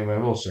 But anyway,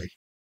 we'll see.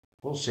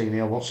 We'll see,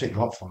 Neil. What's it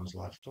got for us,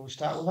 lad? Do we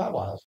start with that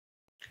wild?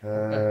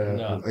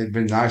 No. It'd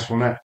been nice,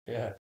 wouldn't it?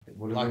 Yeah. It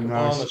would have like been a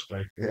nice. bonus,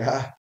 bee.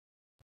 Yeah.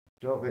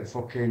 Don't be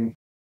fucking.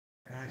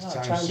 It's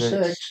times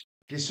 6.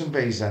 Give some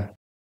Bs then.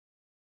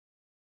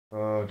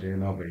 Oh dear,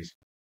 no Bs.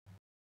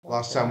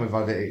 Last time we've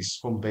had it, it's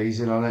spun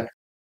Bs in on it.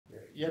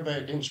 Yeah, but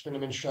it didn't spin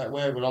them in straight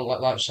away. We're on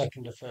like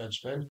second or third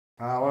spin.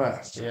 Ah,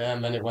 what? Yeah,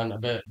 and then it went a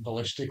bit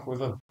ballistic with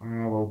them.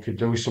 Oh, well, we could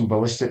do with some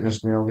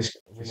ballisticness, Neil.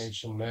 We need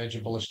some major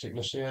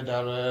ballisticness here,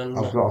 Darren.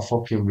 I've got a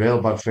fucking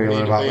real bad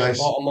feeling about this.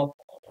 Bottom up.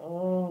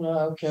 Oh, no,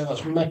 okay,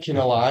 that's making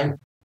a line.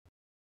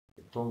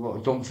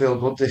 Don't feel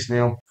good, this,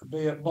 Neil.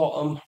 Be at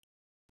bottom.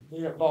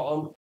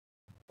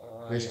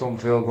 This don't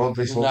feel good.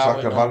 This looks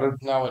like a bad one.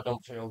 Now it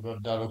don't feel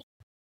good, Darren.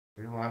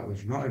 I feel like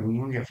we've not even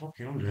won your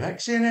fucking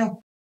 100x here,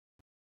 Neil.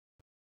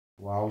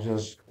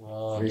 Wowzers.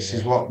 Oh, this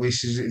dear.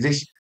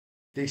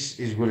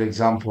 is a good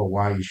example of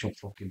why you shouldn't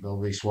fucking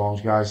build these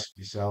swarms, guys,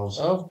 yourselves.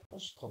 Oh,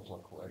 that's a couple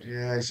of quid.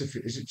 Yeah, is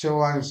it 2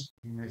 lines?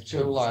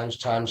 Two lines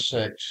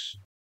 ×6.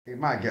 It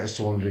might get us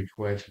to 100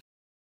 quid.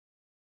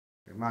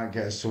 It might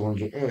get us to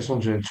 100. It's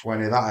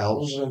 120. That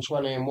helps.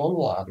 120 in one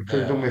lad. We could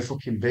have done with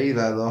fucking B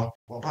there though.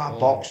 What about a Oh.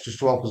 box just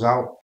to help us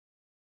out?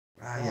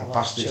 Ah, you That's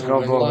bastards, two don't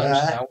win go lines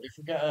there. now. If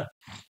we get a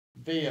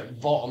B at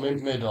bottom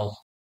in middle,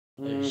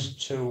 it's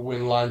 2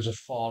 win lines of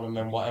 4 and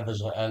then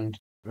whatever's at end.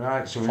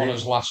 Right, so we For need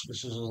us last,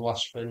 this is his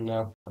last spin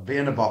now. a B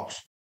in a box.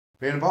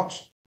 B in a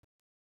box?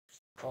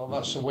 Oh,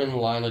 that's the win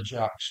line of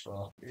jacks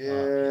for.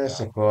 Yes,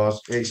 of course.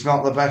 It's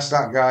not the best,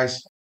 that,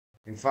 guys.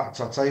 In fact,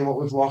 I'll tell you what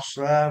we've lost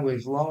there.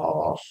 We've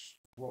lost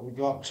what we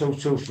got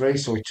 2-2-3,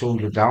 so we're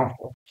 200 down.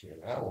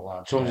 Fucking hell,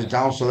 lad. 200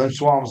 down, so them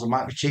swarms, they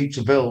might be cheap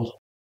to build.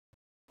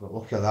 But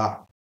look at that.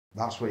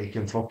 That's what you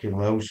can fucking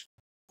lose.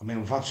 I mean,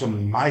 we've had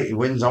some mighty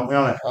wins, haven't we,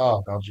 on it?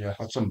 Oh, God, yeah.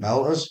 Had some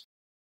belters.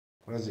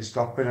 Where's it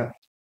stopping it?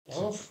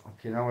 Oh,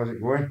 Fucking hell, where's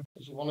it going?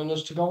 is he wanting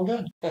us to go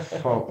again?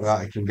 Fuck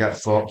that, it can get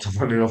fucked. I've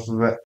had enough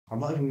of it. I'm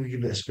not even going to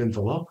give it a spin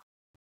for luck.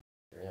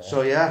 Yeah.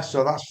 So, yeah,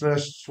 so that's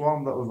first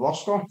swarm that we've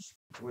lost on,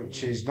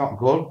 which is not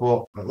good,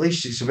 but at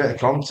least it's a bit of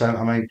content.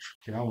 I mean,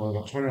 you know, we've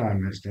got 29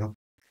 minutes still.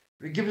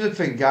 Give us a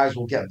think, guys.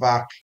 We'll get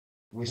back.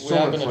 We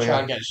are going to try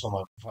and get some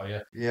up for you.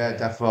 Yeah,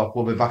 definitely.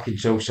 We'll be back in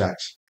 2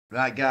 secs.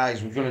 Right,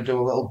 guys, we're going to do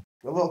a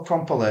little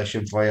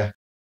compilation for you.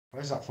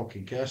 Where's that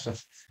fucking cursor?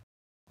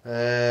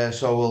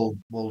 So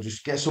we'll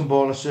just get some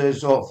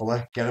bonuses,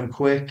 hopefully, get them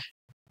quick.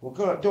 We'll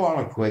do it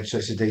on a quick, so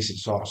it's a decent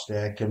sort of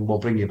stake, and we'll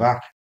bring you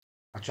back.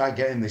 I tried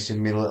getting this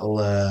in my little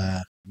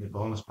my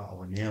bonus battle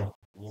with Neil.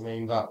 You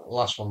mean that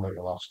last one that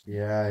you lost?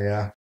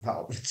 Yeah.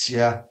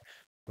 Yeah,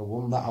 the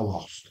one that I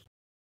lost.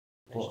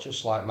 It's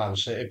just like Man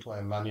City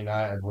playing Man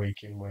United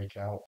week in, week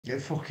out. It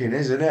fucking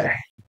is, isn't it?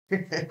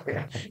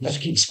 You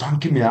just keep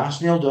spanking me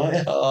arse, Neil, don't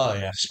you? Oh,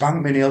 yeah.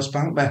 Spank me, Neil,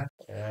 spank me.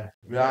 Yeah.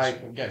 Right.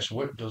 It gets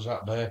whipped, does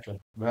that bacon?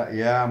 Right,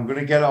 yeah, I'm going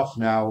to get off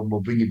now and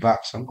we'll bring you back.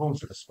 So I'm going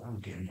for the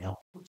spanking, Neil.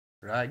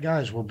 Right,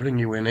 guys, we'll bring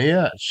you in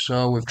here.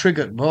 So we've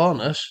triggered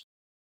bonus.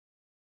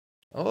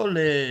 Ole,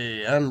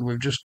 and we've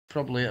just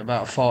probably at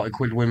about 40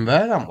 quid win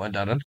there, haven't we,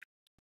 Darren?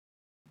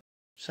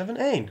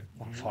 17?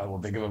 I thought we were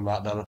bigger than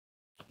that, Darren.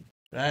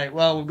 Right,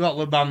 well, we've got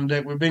the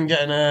bandit. We've been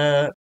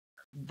getting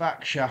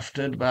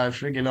backshafted by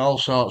frigging all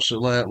sorts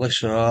of lately,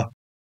 so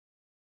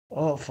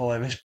hopefully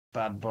this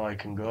bad boy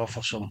can go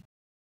for some.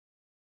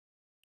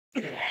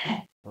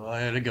 Oh,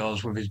 here he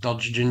goes with his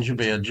dodgy ginger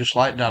beard, just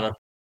like Darren.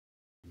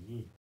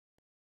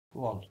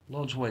 Go on,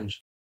 loads of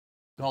wins.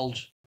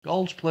 Golds.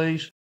 Golds,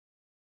 please.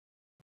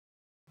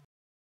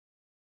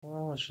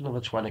 Oh, it's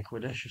another 20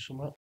 quid-ish or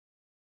something.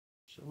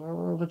 So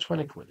another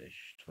 20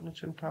 quid-ish.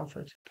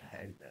 £22.30.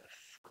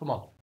 Come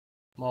on.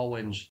 More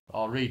wins.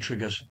 Or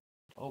re-triggers.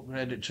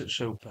 Upgrade it to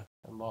super.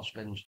 And more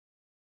spins.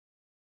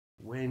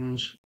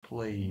 Wins,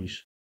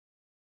 please.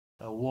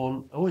 A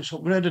 1. Oh, it's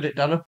upgraded it,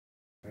 Darren.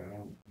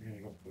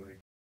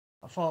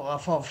 I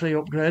thought 3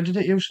 upgraded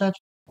it, you said?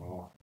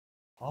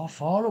 Oh,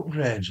 4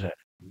 upgrades it.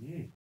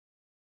 You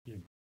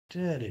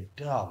dirty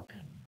dog.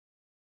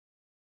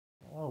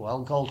 Oh,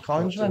 well, gold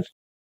coins then.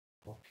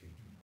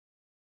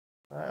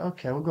 Right,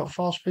 okay, we've got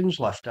 4 spins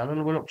left, Darren,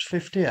 and we're up to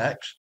 50x.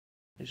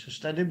 It's a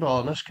steady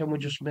bonus. Can we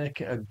just make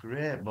it a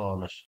great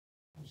bonus?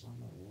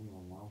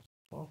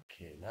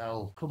 Fucking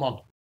hell. Come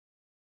on.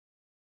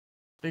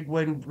 Big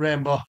win,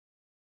 Rainbow.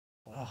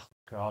 Oh,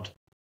 God.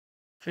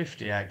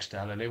 50x,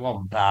 Darren. It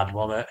wasn't bad,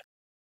 was it?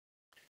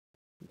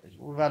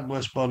 We've had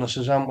worse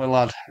bonuses, haven't we,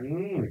 lad?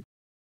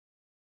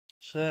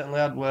 Certainly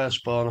had worse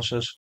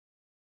bonuses.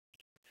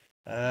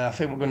 I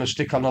think we're going to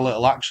stick on a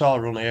little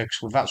Axor run here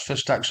because that's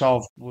first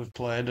Axor we've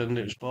played and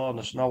it's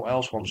bonus. No one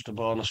else wants to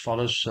bonus for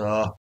us,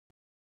 so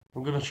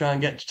we're going to try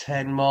and get to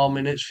 10 more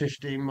minutes,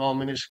 15 more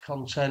minutes of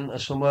content or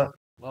something.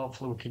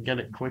 Hopefully we can get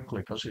it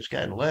quickly because it's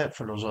getting late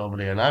for us over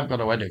here and I've got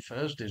to edit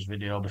Thursday's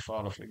video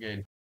before I forget.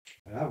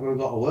 I've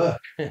got to work.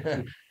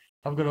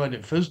 I've got to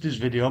edit Thursday's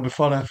video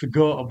before I have to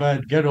go to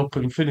bed, get up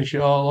and finish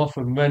it all off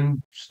and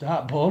then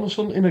start bonus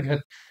hunting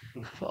again.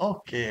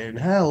 Fucking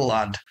hell,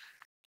 lad.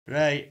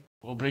 Right,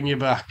 we'll bring you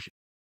back.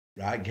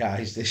 Right,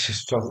 guys, this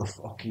is total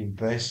fucking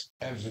piss.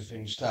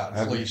 Everything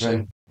started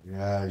fleecing.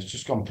 Yeah, it's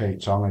just gone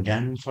peaked on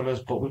again for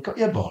us, but we've got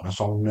your bonus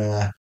on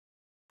the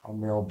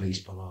old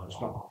beast below. It's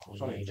not.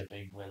 We need a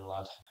big win,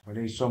 lad. We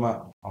need some.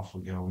 Off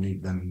we go. We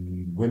need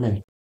them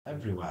women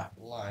everywhere.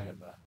 Line of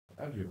that.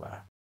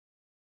 Everywhere.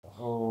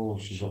 Oh,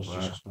 she's up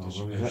there. Just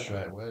disappear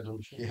straight away,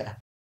 doesn't she? Yeah.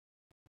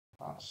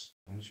 That's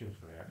issue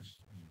for X.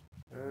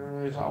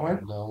 Is that a win?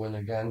 No win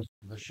again.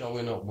 They're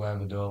showing up where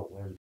they don't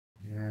win.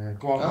 Yeah,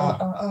 go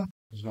on.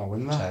 There's no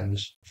win there.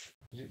 Tens.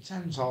 Is it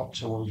 10s or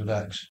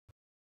 200x?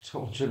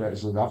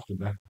 200x would have to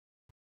be.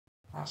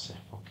 That's a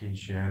fucking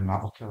shame,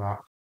 that. Look at that.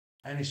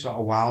 Any sort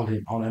of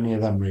wilding on any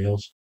of them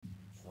reels.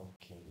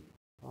 Fucking.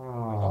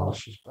 Oh,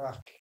 she's back.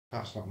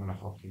 That's not going to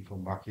fucking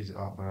come back, is it,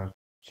 that bird?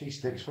 She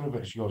sticks for a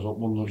bit, she goes up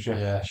one, doesn't she?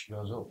 Yeah, she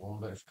goes up one,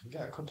 but if we can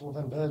get a couple of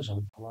them birds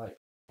on, like,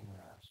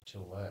 it's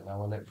too late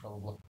now, isn't it,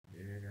 probably?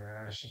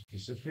 Yeah, she's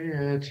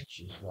disappeared.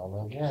 She's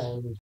gone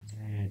again.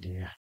 Oh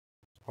dear.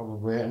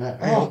 Probably, isn't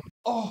it?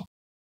 Oh!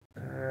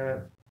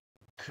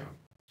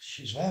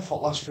 She's there for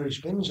the last 3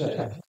 spins,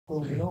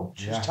 Moving up.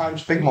 She's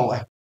times big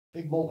multi.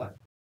 Big multi.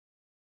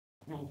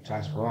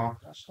 Times 4.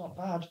 That's not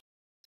bad.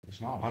 It's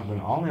not a bad one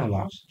at all, Neil,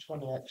 that. That's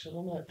 20x,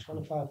 isn't it?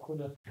 25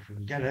 quid. If we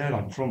can get her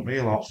on front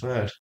reel or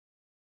third.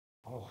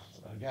 Oh,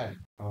 again.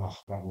 Oh,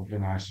 that would be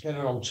nice. Get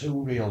her on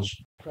 2 reels,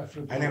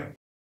 preferably. Anyway,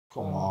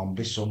 come on,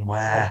 be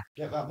somewhere.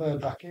 Get that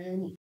bird back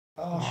in.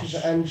 Oh, she's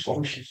at fuck,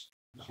 end. She's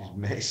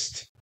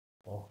missed.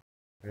 Oh.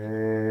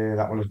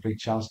 That one was a big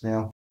chance,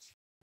 Neil.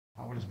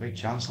 That one was a big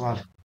chance,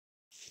 lad.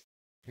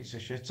 Piece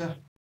of shitter.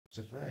 It's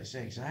a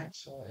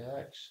 36x.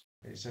 30x.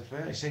 It's a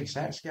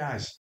 36x,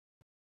 guys.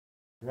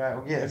 Right,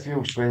 we'll get a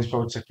few spins,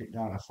 probably take it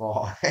down to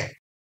 40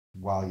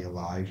 while you're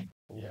live.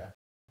 Yeah.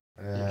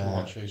 You can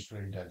watch these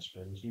 3 dead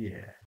spins.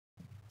 Yeah.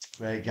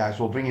 Right, guys,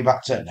 we'll bring you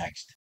back to it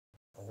next.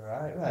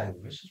 Alright then,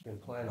 this has been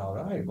playing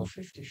alright. Well,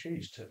 50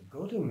 sheets took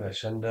good in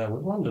this, and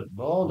we've landed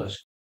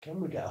bonus.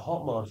 Can we get a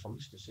hot mod from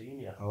Mr.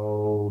 Senior?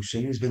 Oh,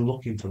 Senior's been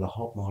looking for the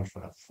hot mod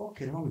for a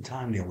fucking long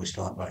time, Neil. We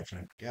start right for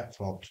him. Get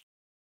fucked.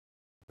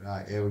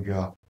 Right, here we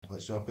go.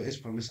 Let's hope it is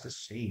from Mr.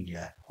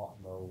 Senior. Hot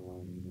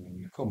mod.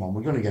 Come on,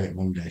 we're going to get it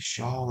Monday.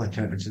 Surely,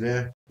 can it be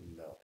today?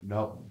 No.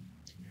 No.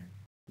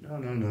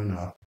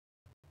 No.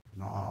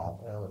 Not at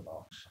all. Early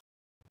box.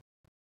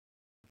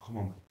 Come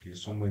on, get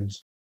some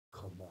wins.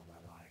 Come on,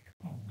 I like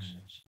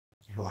boxes.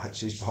 He likes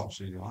his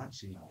boxes. He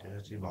likes his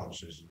dirty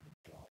boxes.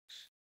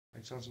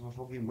 It sounds like a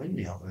fucking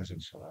windy out there.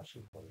 So that's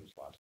some funnies,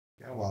 lad.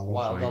 Yeah, well,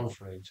 Wild on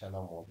 3, 10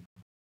 on 1.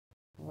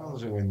 Well,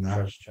 there's a win there.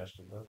 First chest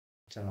of bird.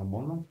 10 on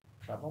 1 then.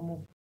 Crab on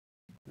 1.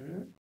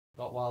 Yeah.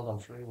 Got wild on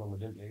 3 when we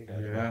didn't need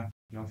it. Yeah,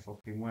 no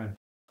fucking win.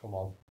 Come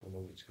on, we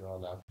need it to go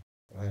now.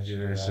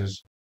 Legendary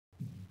races.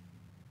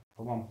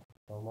 Come on,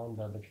 Come on,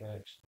 dead the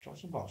cakes. drop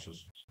some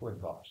boxes.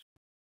 Squid box.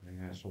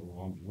 Yeah, that's what we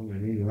want. We're going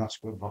to need that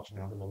squid box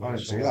now. And then I we didn't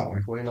get see that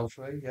one. Queen on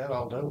 3, yeah,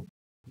 I'll do.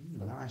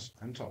 Nice.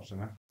 And tops in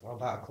there. What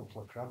about a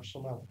couple of crabs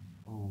somehow?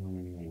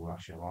 Oh,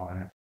 actually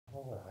liking it.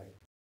 Alright.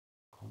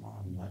 Come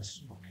on,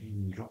 let's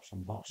fucking drop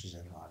some boxes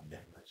in like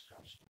that. Let's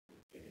have some.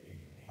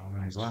 How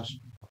many's left?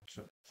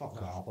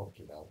 Fuck off.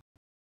 Fucking hell.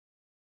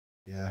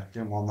 Yeah,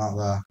 didn't want that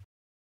there.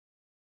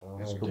 Oh,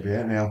 This could be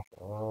dear. it, Neil.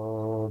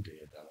 Oh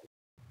dear,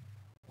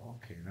 darling.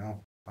 Okay,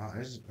 now. That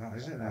is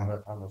it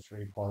now. I'm a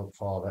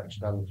 3.4x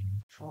then.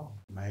 Fuck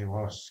me,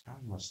 what a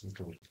scandalous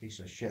little piece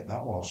of shit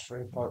that was.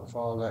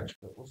 3.4x,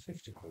 but we're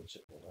 50 quid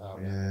sitting out.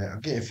 Yeah, I'll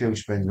get a few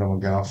spins and we'll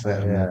get off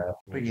it. And Yeah.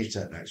 bring it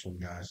to the next one,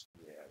 guys.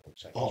 Yeah, we'll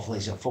take Hopefully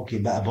it's a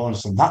fucking better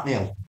bonus than that,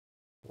 Neil.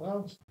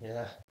 Well,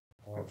 yeah.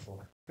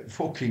 Hopefully.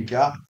 Fucking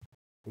cat.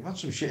 We've had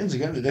some shittings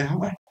again today, haven't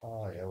we?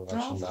 Oh yeah, we've They're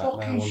had all some nightmare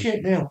fucking ones.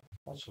 shit, Neil.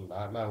 Had some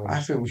nightmare I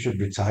ones. think we should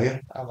retire.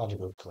 I've had a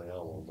good clear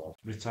one though.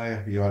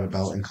 Retire. You had a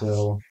belt and clear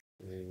one.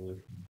 Yeah.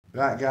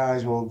 Right,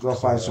 guys, we'll go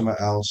find something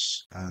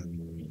else.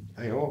 And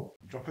hey, oh,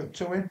 drop it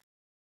to him.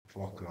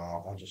 Fuck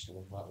off. I just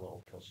love that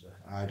little pussy.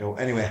 I don't.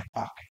 Anyway,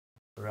 back.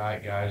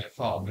 Right, guys, I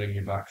thought I'd bring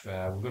you back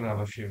there. We're going to have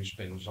a few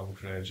spins on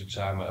Crazy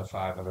Time at a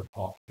 5 and a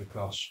pop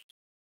because,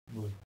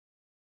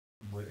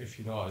 if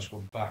you notice,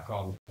 we're back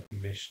on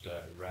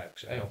Mr.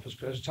 Rex. Hey, up as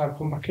Crazy Time,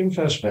 come back in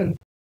for a spin.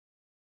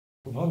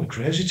 We've only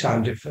Crazy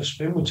Timed it for a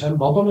spin with 10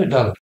 bob on it,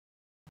 Dan.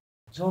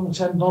 It's only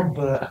 10 bob,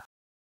 but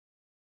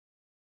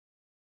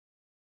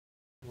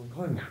we're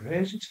going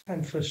Crazy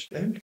Time for a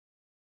spin.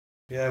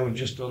 Yeah, we've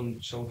just done,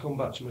 so we'll come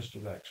back to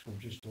Mr. Rex. We've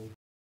just done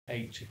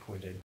 80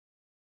 quid in.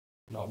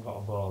 Not got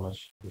a bonus.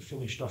 We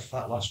finished off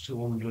that last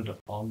 200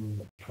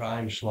 on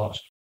prime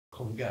slots.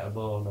 Couldn't get a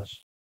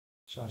bonus.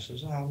 So I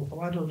says,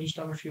 why don't we just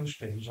have a few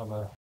spins on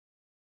a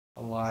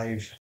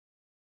live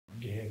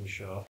game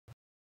show?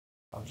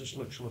 I've just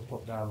literally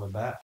put down the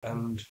bet,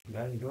 and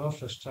there you go,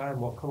 first time.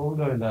 What colour we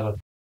going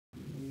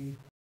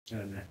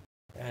then?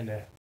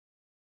 Any.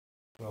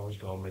 We always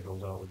go middle,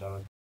 don't we,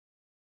 Darren?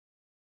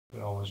 We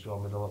always go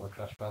middle at the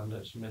Crash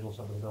Bandits, middle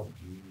to the middle.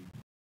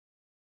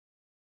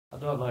 I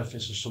don't know if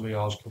this is some of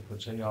yours cup of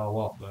tea or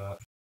what, but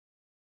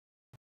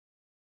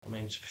I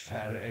mean, to be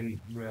fair, it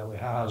ain't really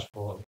has,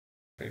 but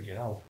you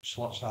know,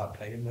 slots aren't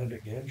paying, they're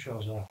big game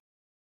shows are.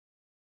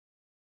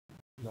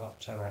 Not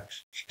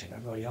 10x. Didn't I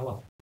go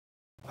yellow?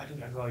 Why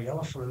didn't I go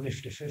yellow for a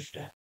nifty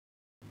 50?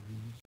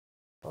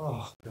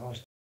 Oh, God.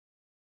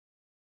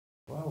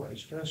 Well,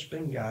 it's first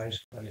spin, guys,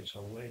 and it's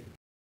a win.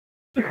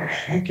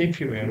 I'll keep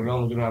you here, we're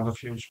only going to have a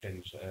few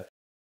spins here,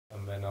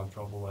 and then I'll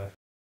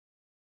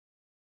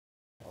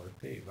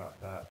repeat back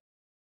that.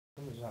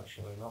 There's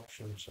actually an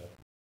option to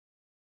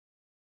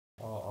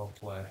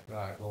autoplay.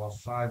 Right, we'll have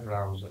 5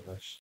 rounds at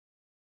this.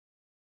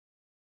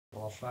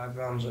 We'll have 5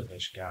 rounds at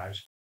this,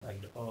 guys,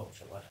 and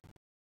hopefully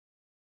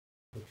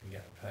we can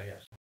get a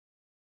payout.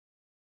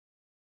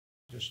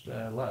 Just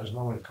let us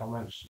know in the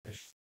comments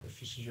if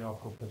this is your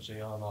cup of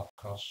tea or not,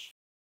 because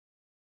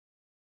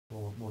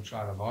we'll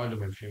try and avoid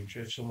them in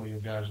future. If some of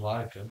you guys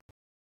like them,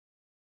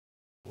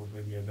 we'll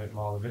give you a bit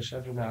more of this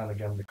every now and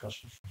again, because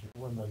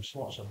when them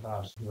slots are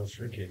bad, they're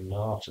freaking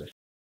naughty.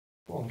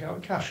 Go on, get a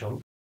cash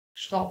on.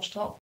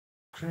 Stop.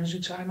 Crazy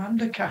Time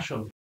and a cash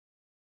on.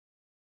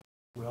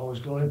 We always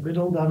go in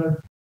middle, Darren.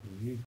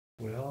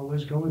 We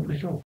always go in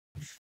middle.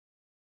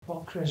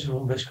 What crazy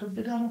one this could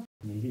be, Darren?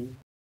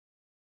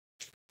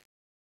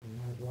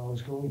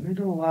 Let's go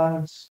middle,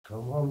 lads.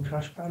 Come on,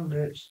 Crash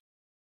Bandits.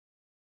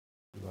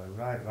 Going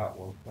right, that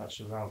one. That's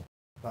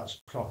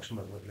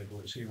approximately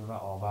middle. It's either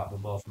that or that. They're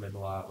both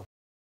middle, aren't they?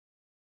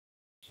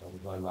 So we're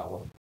going that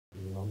one.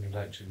 There's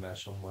 100x in there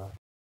somewhere.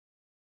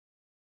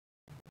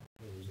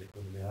 Or is it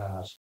going to be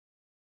ours?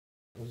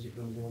 Or is it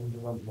going to be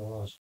under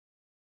ours?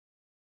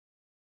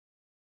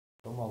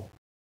 Come on.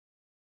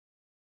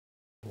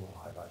 Oh,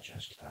 I like that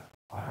chest there.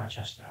 I like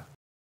chest there.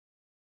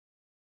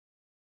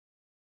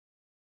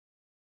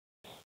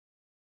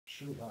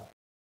 Shoot that.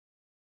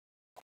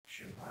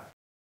 Shoot that.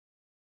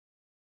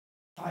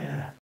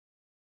 Fire.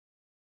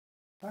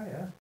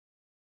 Fire.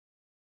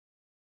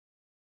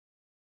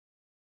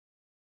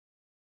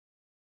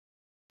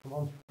 Come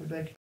on, be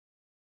big.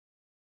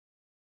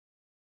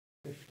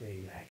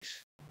 15x.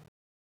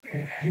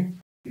 At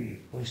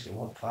least it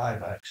won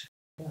 5x.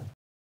 Yeah.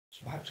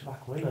 It's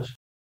back-to-back winners.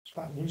 It's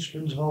back new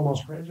spins have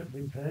almost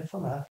been paid for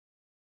that.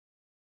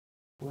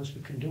 Worst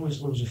we can do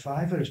is lose a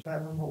fiver. It's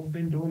better than what we've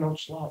been doing on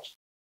slots.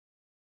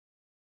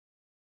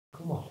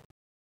 Come on.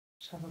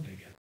 Let's have a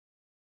big one.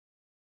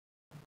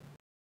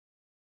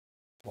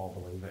 Won't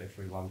believe it if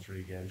we won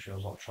 3 game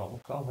shows on trot.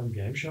 Look at all them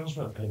game shows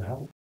that have been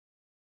out.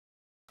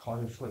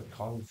 Coin flip,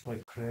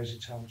 crazy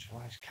town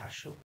twice,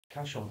 cash up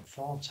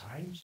 4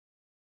 times.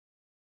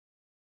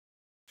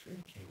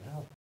 Freaking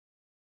hell.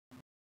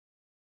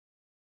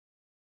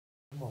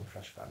 Come on,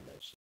 Crash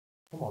Bandits.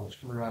 Come on, it's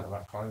coming around to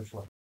that coin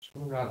flip. It's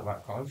coming around to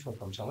that coin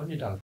flip, I'm telling you,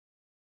 Dan.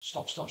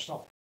 Stop.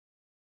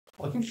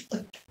 Coin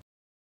flip.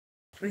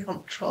 3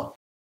 on trot.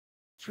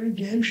 3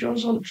 game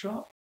shows on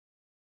trot.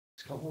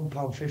 It's got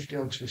 £1.50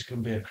 on, so this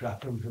can be a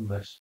crap one from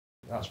this.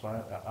 That's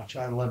why I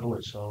try and level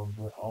it so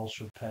we all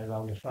should pay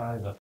around a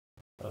fiver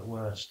at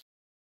worst.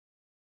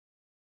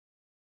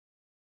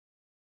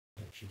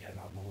 If you get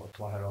that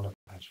multiplier on it,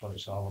 that's what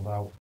it's all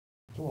about.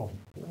 Come on,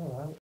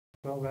 alright.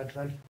 Go red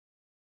then.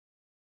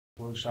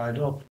 Blue side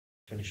up,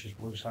 finishes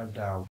blue side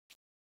down.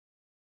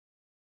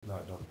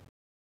 Not done.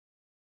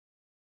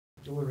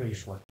 Do a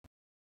reflip.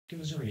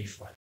 Give us a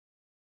reflip.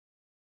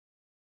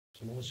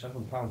 It's another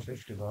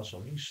 £7.50 though,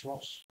 so these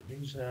slots,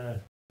 these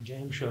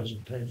game shows are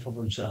paying for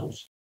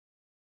themselves.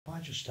 Why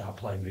just start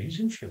playing these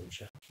in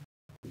future?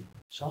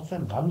 It's all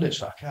them bandits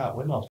that I can't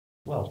win on.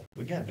 Well,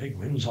 we get big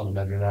wins on them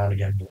every now and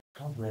again, but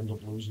God, we end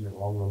up losing it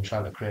long run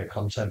trying to create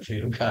content for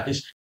you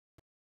guys.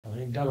 I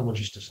mean, Darren was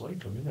just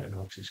asleep a minute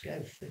ago because it's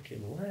getting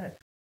freaking late.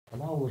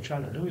 And all we're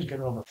trying to do is get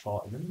over at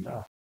 40 minutes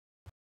now.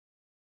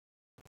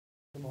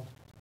 Come on.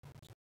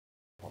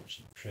 What's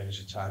some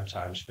crazy time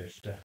times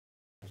 50?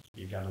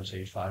 You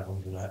guaranteed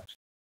 500x.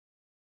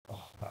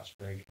 Oh, that's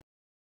big.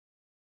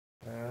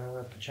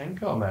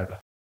 Pachenko maybe.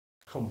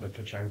 Couldn't be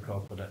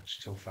Pachenko, but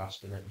it's too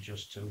fast, isn't it?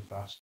 Just too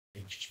fast.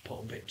 He just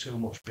put a bit too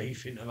much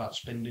beef into that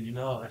spin, did you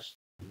notice?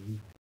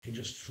 He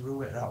just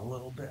threw it that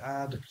little bit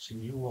harder because he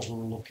knew what we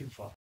were looking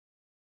for.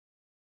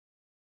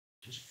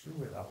 Just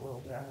threw it that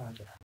little bit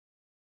harder.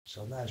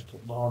 So there's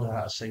put more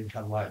out of sync,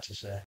 I'd like to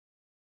say.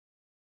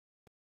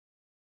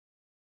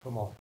 Come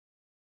on.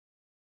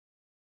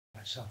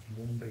 Let's have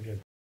one big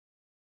one.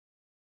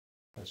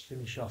 Let's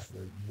finish off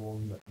with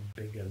one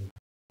big one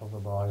for the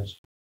boys.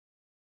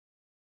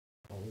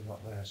 What we've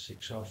got there,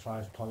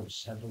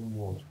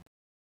 605.71.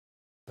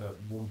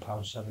 At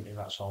 £1.70,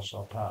 that's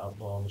also part of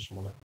bonus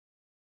money.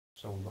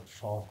 So we've got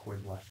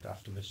 £4 left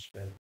after this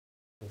spin.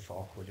 The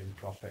 £4 in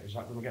profit. Is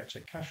that going to get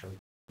to cash on?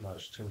 No,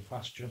 it's too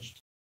fast.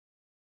 Just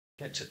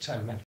get to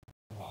 10 then.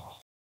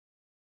 Oh.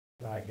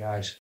 Right,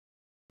 guys.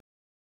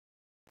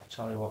 I'll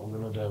tell you what we're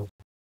going to do.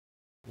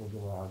 We're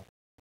going to have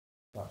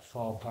that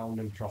 £4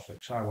 in profit.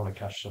 So I want to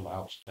cash some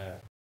out today.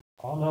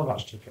 Oh no,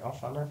 that's took it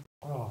off, hasn't it?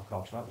 Oh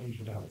God, that means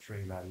we're down to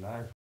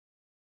 399.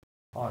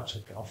 Oh, it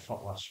took it off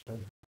for last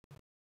spin.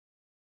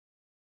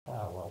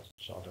 Ah well,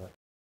 so do it.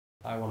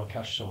 I want to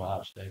cash some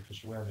out today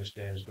because where this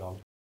day has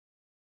gone,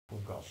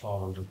 we've got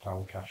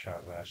 £400 cash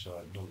out there, so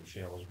it doesn't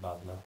feel as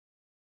bad now.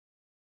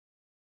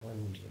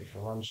 And if I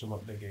land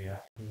something bigger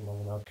here,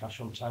 know, cash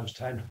on times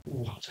 10.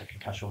 Ooh, I'll take a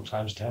cash on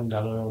times 10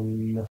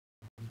 down.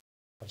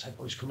 I'll take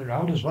what's coming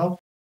round as well.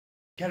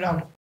 Get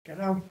round.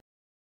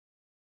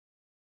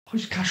 Oh,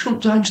 it's cash on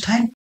times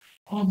 10.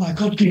 Oh my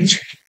God, give us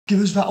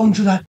that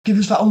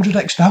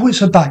 100x now.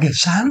 It's a bag of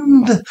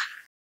sand.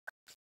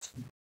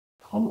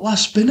 On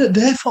last spin at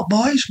Dayfoot,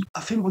 boys.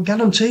 I think we're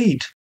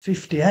guaranteed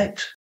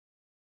 50x.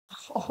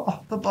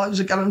 Oh, the boys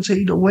are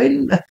guaranteed a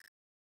win.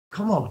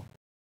 Come on.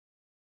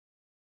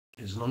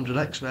 There's an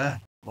 100x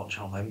there. Watch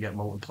all them get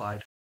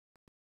multiplied.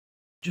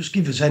 Just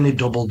give us any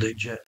double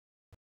digit.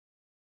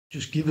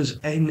 Just give us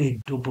any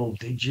double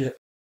digit.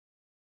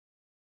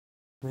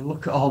 I mean,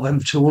 look at all them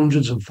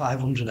 200s and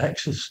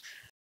 500x's.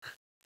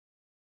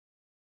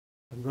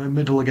 I'm going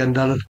middle again,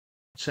 Darren.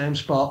 Same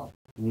spot.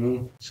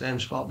 Same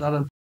spot,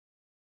 Darren.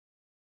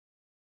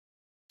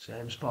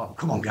 Same spot.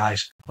 Come on,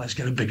 guys. Let's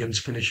get a big one to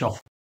finish off.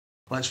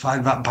 Let's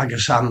find that bag of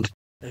sand.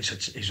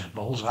 It's a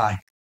bullseye.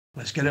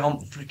 Let's get it on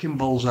freaking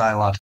bullseye,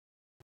 lad.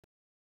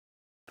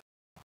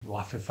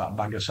 Laugh if that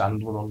bag of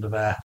sand went under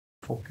there.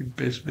 Fucking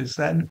business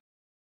then.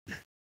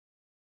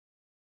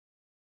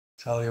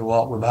 Tell you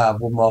what, we might have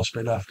one more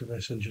spin after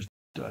this and just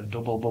do a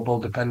double bubble,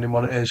 depending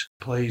what it is.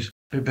 Please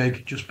be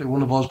big. Just be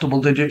one of those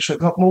double digits that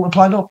got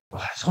multiplied up.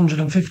 Oh, it's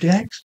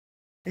 150x.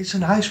 It's a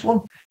nice one.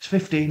 It's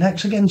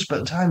 15x again,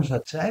 but times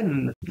for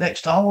 10.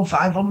 Next all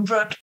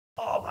 500.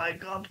 Oh my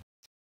god.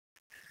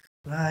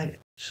 Right,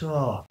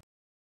 so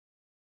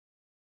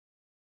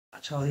I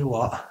tell you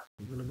what,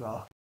 I'm gonna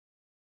go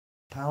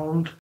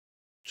pound,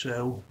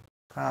 £2,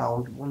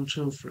 £1,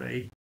 2,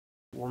 3,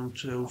 1,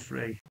 2,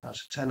 3.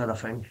 That's a tenner, I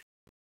think.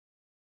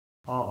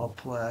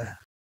 Autoplay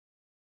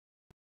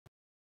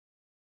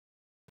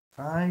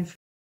 5.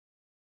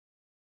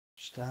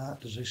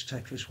 Start. Does this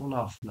take this one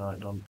off? No, it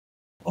don't.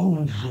 Oh,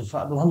 in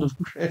fact, the land of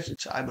crazy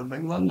time of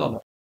England on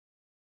it.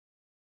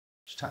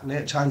 It's taking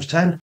 8 times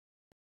 10.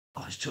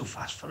 Oh, it's too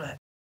fast for it.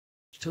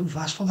 It's too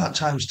fast for that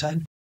times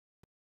 10.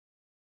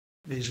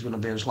 These are going to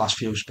be his last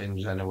few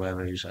spins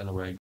anyway.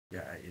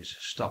 Yeah, he's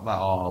stop that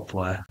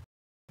autoplay.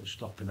 We're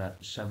stopping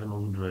at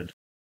 £700.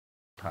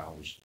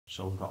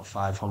 So we've got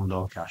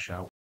 500 cash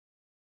out.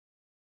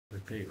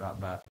 Repeat that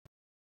bet.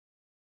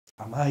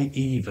 I might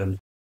even,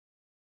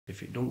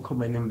 if it don't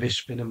come in this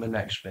spin and the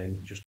next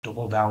spin, just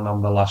double down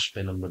on the last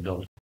spin and we're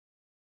done.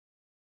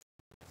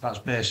 That's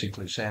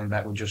basically the same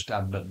bet we just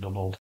had but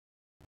doubled.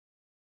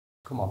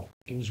 Come on,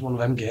 give us one of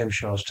them game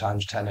shows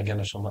times 10 again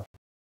or something.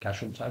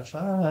 Cash up times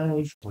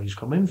 5. Please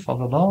come in for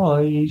the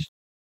boys.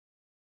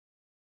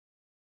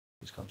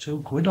 It's got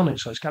 £2 on it,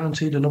 so it's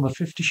guaranteed another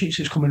 50 sheets.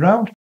 It's coming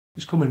round.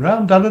 It's coming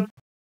round, Darren.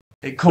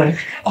 It coming.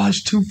 Oh,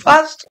 it's too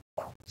fast.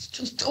 It's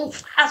just too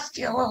fast,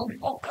 you little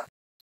fucker.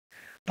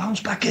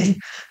 Bounce back in.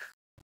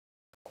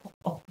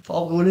 Oh,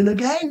 thought we were in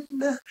again.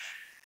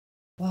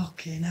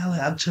 Fucking hell, it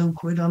had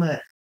 £2 on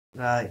it.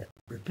 Right,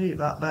 repeat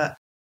that bet.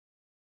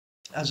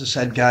 As I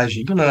said, guys,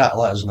 you're going to have to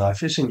let us know. If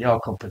this isn't your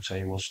cup of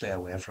tea, we'll stay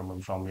away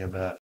from you,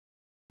 but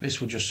this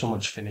was just so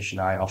much to finish the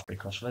night off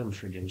because them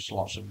frigging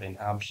slots have been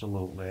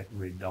absolutely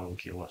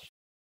redonkulous.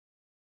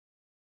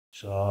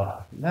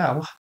 So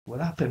now we're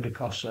happy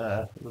because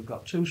we've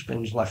got 2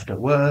 spins left at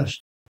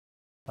worst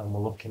and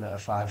we're looking at a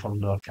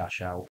 500 cash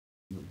out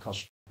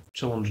because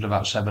 200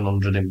 about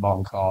 700 in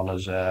bottom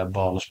corners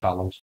bonus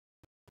balance.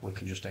 We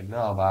can just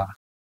ignore that.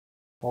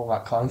 All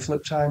that coin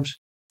flip times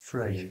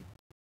 3.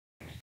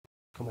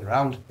 Coming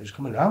round. It's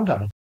coming round,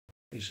 Darren.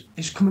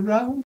 It's coming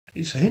round.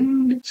 It's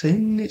in.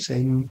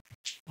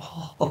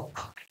 Oh,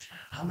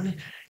 how many?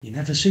 You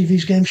never see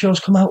these game shows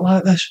come out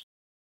like this.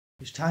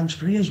 It's times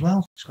 3 as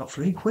well. It's got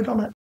 £3 on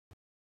it.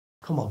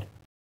 Come on.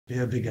 Be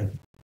a big one.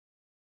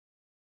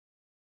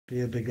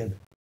 Be a big one.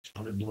 It's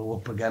probably blew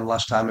up again.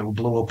 Last time it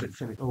blew up. It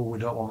finished. Oh, we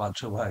don't want that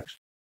 2x.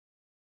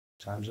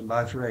 Times them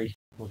by 3.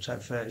 We'll take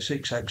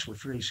 36x with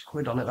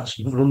 £3 on it. That's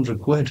another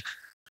 £100.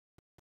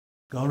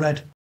 Go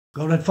red.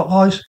 Go red, fuck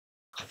boys.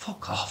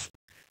 Fuck off.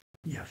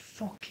 You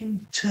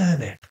fucking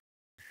turnip.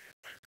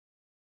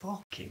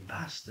 Fucking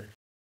bastard.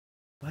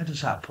 Where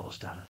does that put us,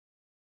 Darren?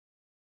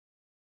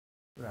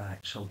 Right,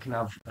 so we can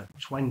have a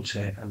 20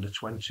 and a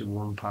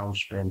 £21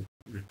 spin.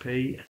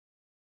 Repeat.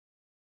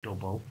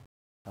 Double.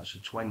 That's a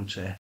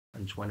 20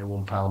 and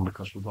 £21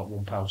 because we've got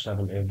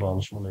 £1.70 of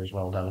bonus money as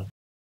well, Darren.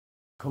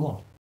 Come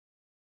on.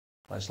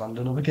 Let's land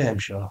another game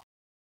show.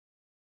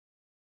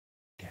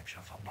 Game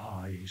show for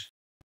boys.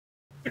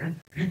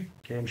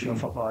 Game show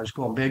for boys.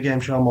 Go on, be a game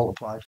show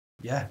multiplied.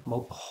 Yeah,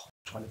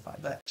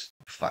 25x.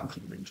 That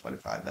could have been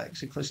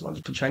 25x. If this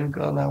lands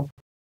Pachenko now.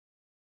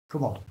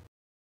 Come on.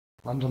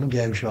 Land on a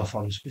game show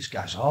for us. This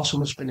guy's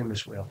awesome at spinning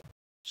this wheel.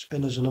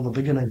 Spinner's another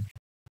beginning.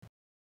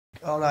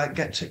 Alright,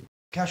 get to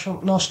cash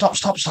on. No, stop.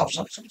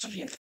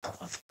 You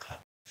motherfucker.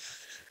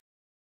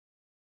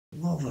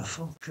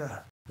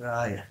 Motherfucker.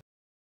 Right.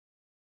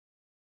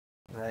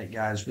 Right,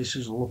 guys, this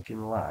is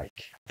looking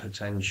like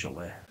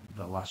potentially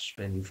the last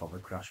spin for the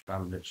Crash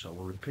Bandit. So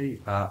we'll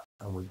repeat that,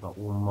 and we've got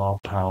 £1 more.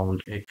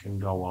 It can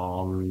go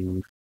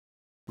on.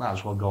 Might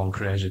as well go on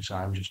crazy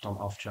time, just on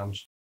off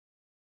chance.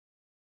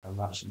 And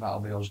that'll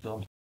be us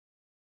done.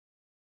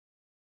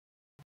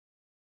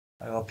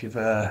 I hope you've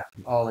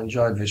all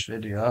enjoyed this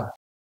video.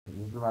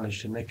 We've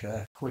managed to nick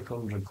a quick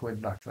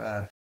 £100 back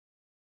there.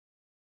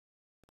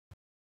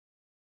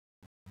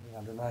 We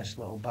had a nice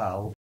little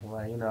battle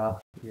where, you know,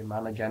 your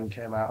man again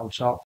came out on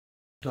top.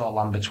 Don't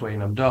land between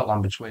them.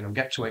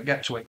 Get to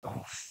it.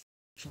 Oh,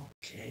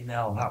 fucking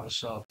hell, that was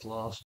so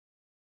close.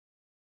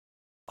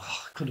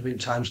 Oh, could have been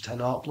times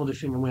 10 up, bloody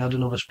thing, and we had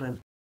another spin.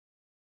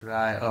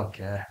 Right,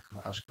 okay,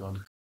 that's good.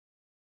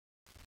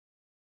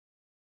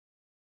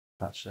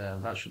 That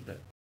should be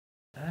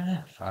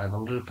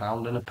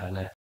 £500 and a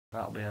penny.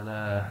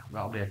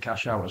 That'll be a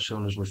cash out as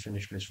soon as we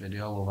finish this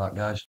video. All that,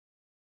 guys.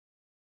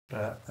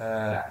 But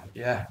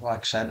yeah, like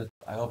I said,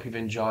 I hope you've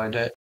enjoyed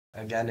it.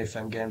 Again, if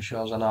them game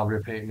shows, and I'll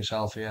repeat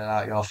myself here,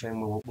 that your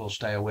thing, we'll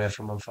stay away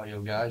from them for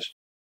you guys.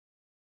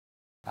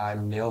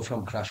 I'm Neil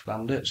from Crash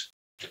Bandits.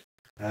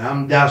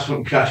 I'm Daz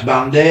from Crash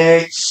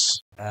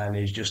Bandits. And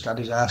he's just had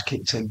his ass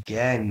kicked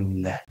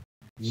again.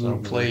 So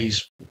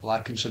please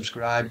like and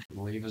subscribe,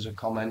 leave us a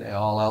comment, it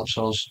all helps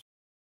us.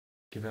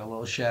 Give it a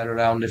little share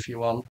around if you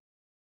want.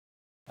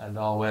 And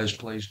always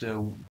please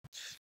do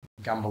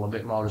gamble a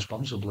bit more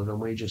responsibly than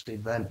we just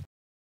did then.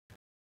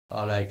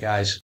 All right,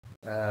 guys.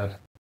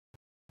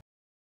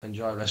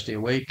 Enjoy the rest of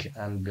your week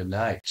and good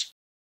night.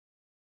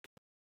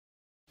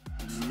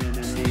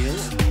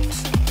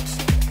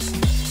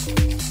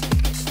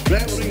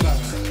 Right, we'll ring back.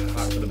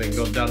 That could have been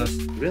good,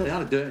 Darren. Really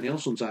had a dirty nail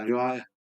sometimes, you are.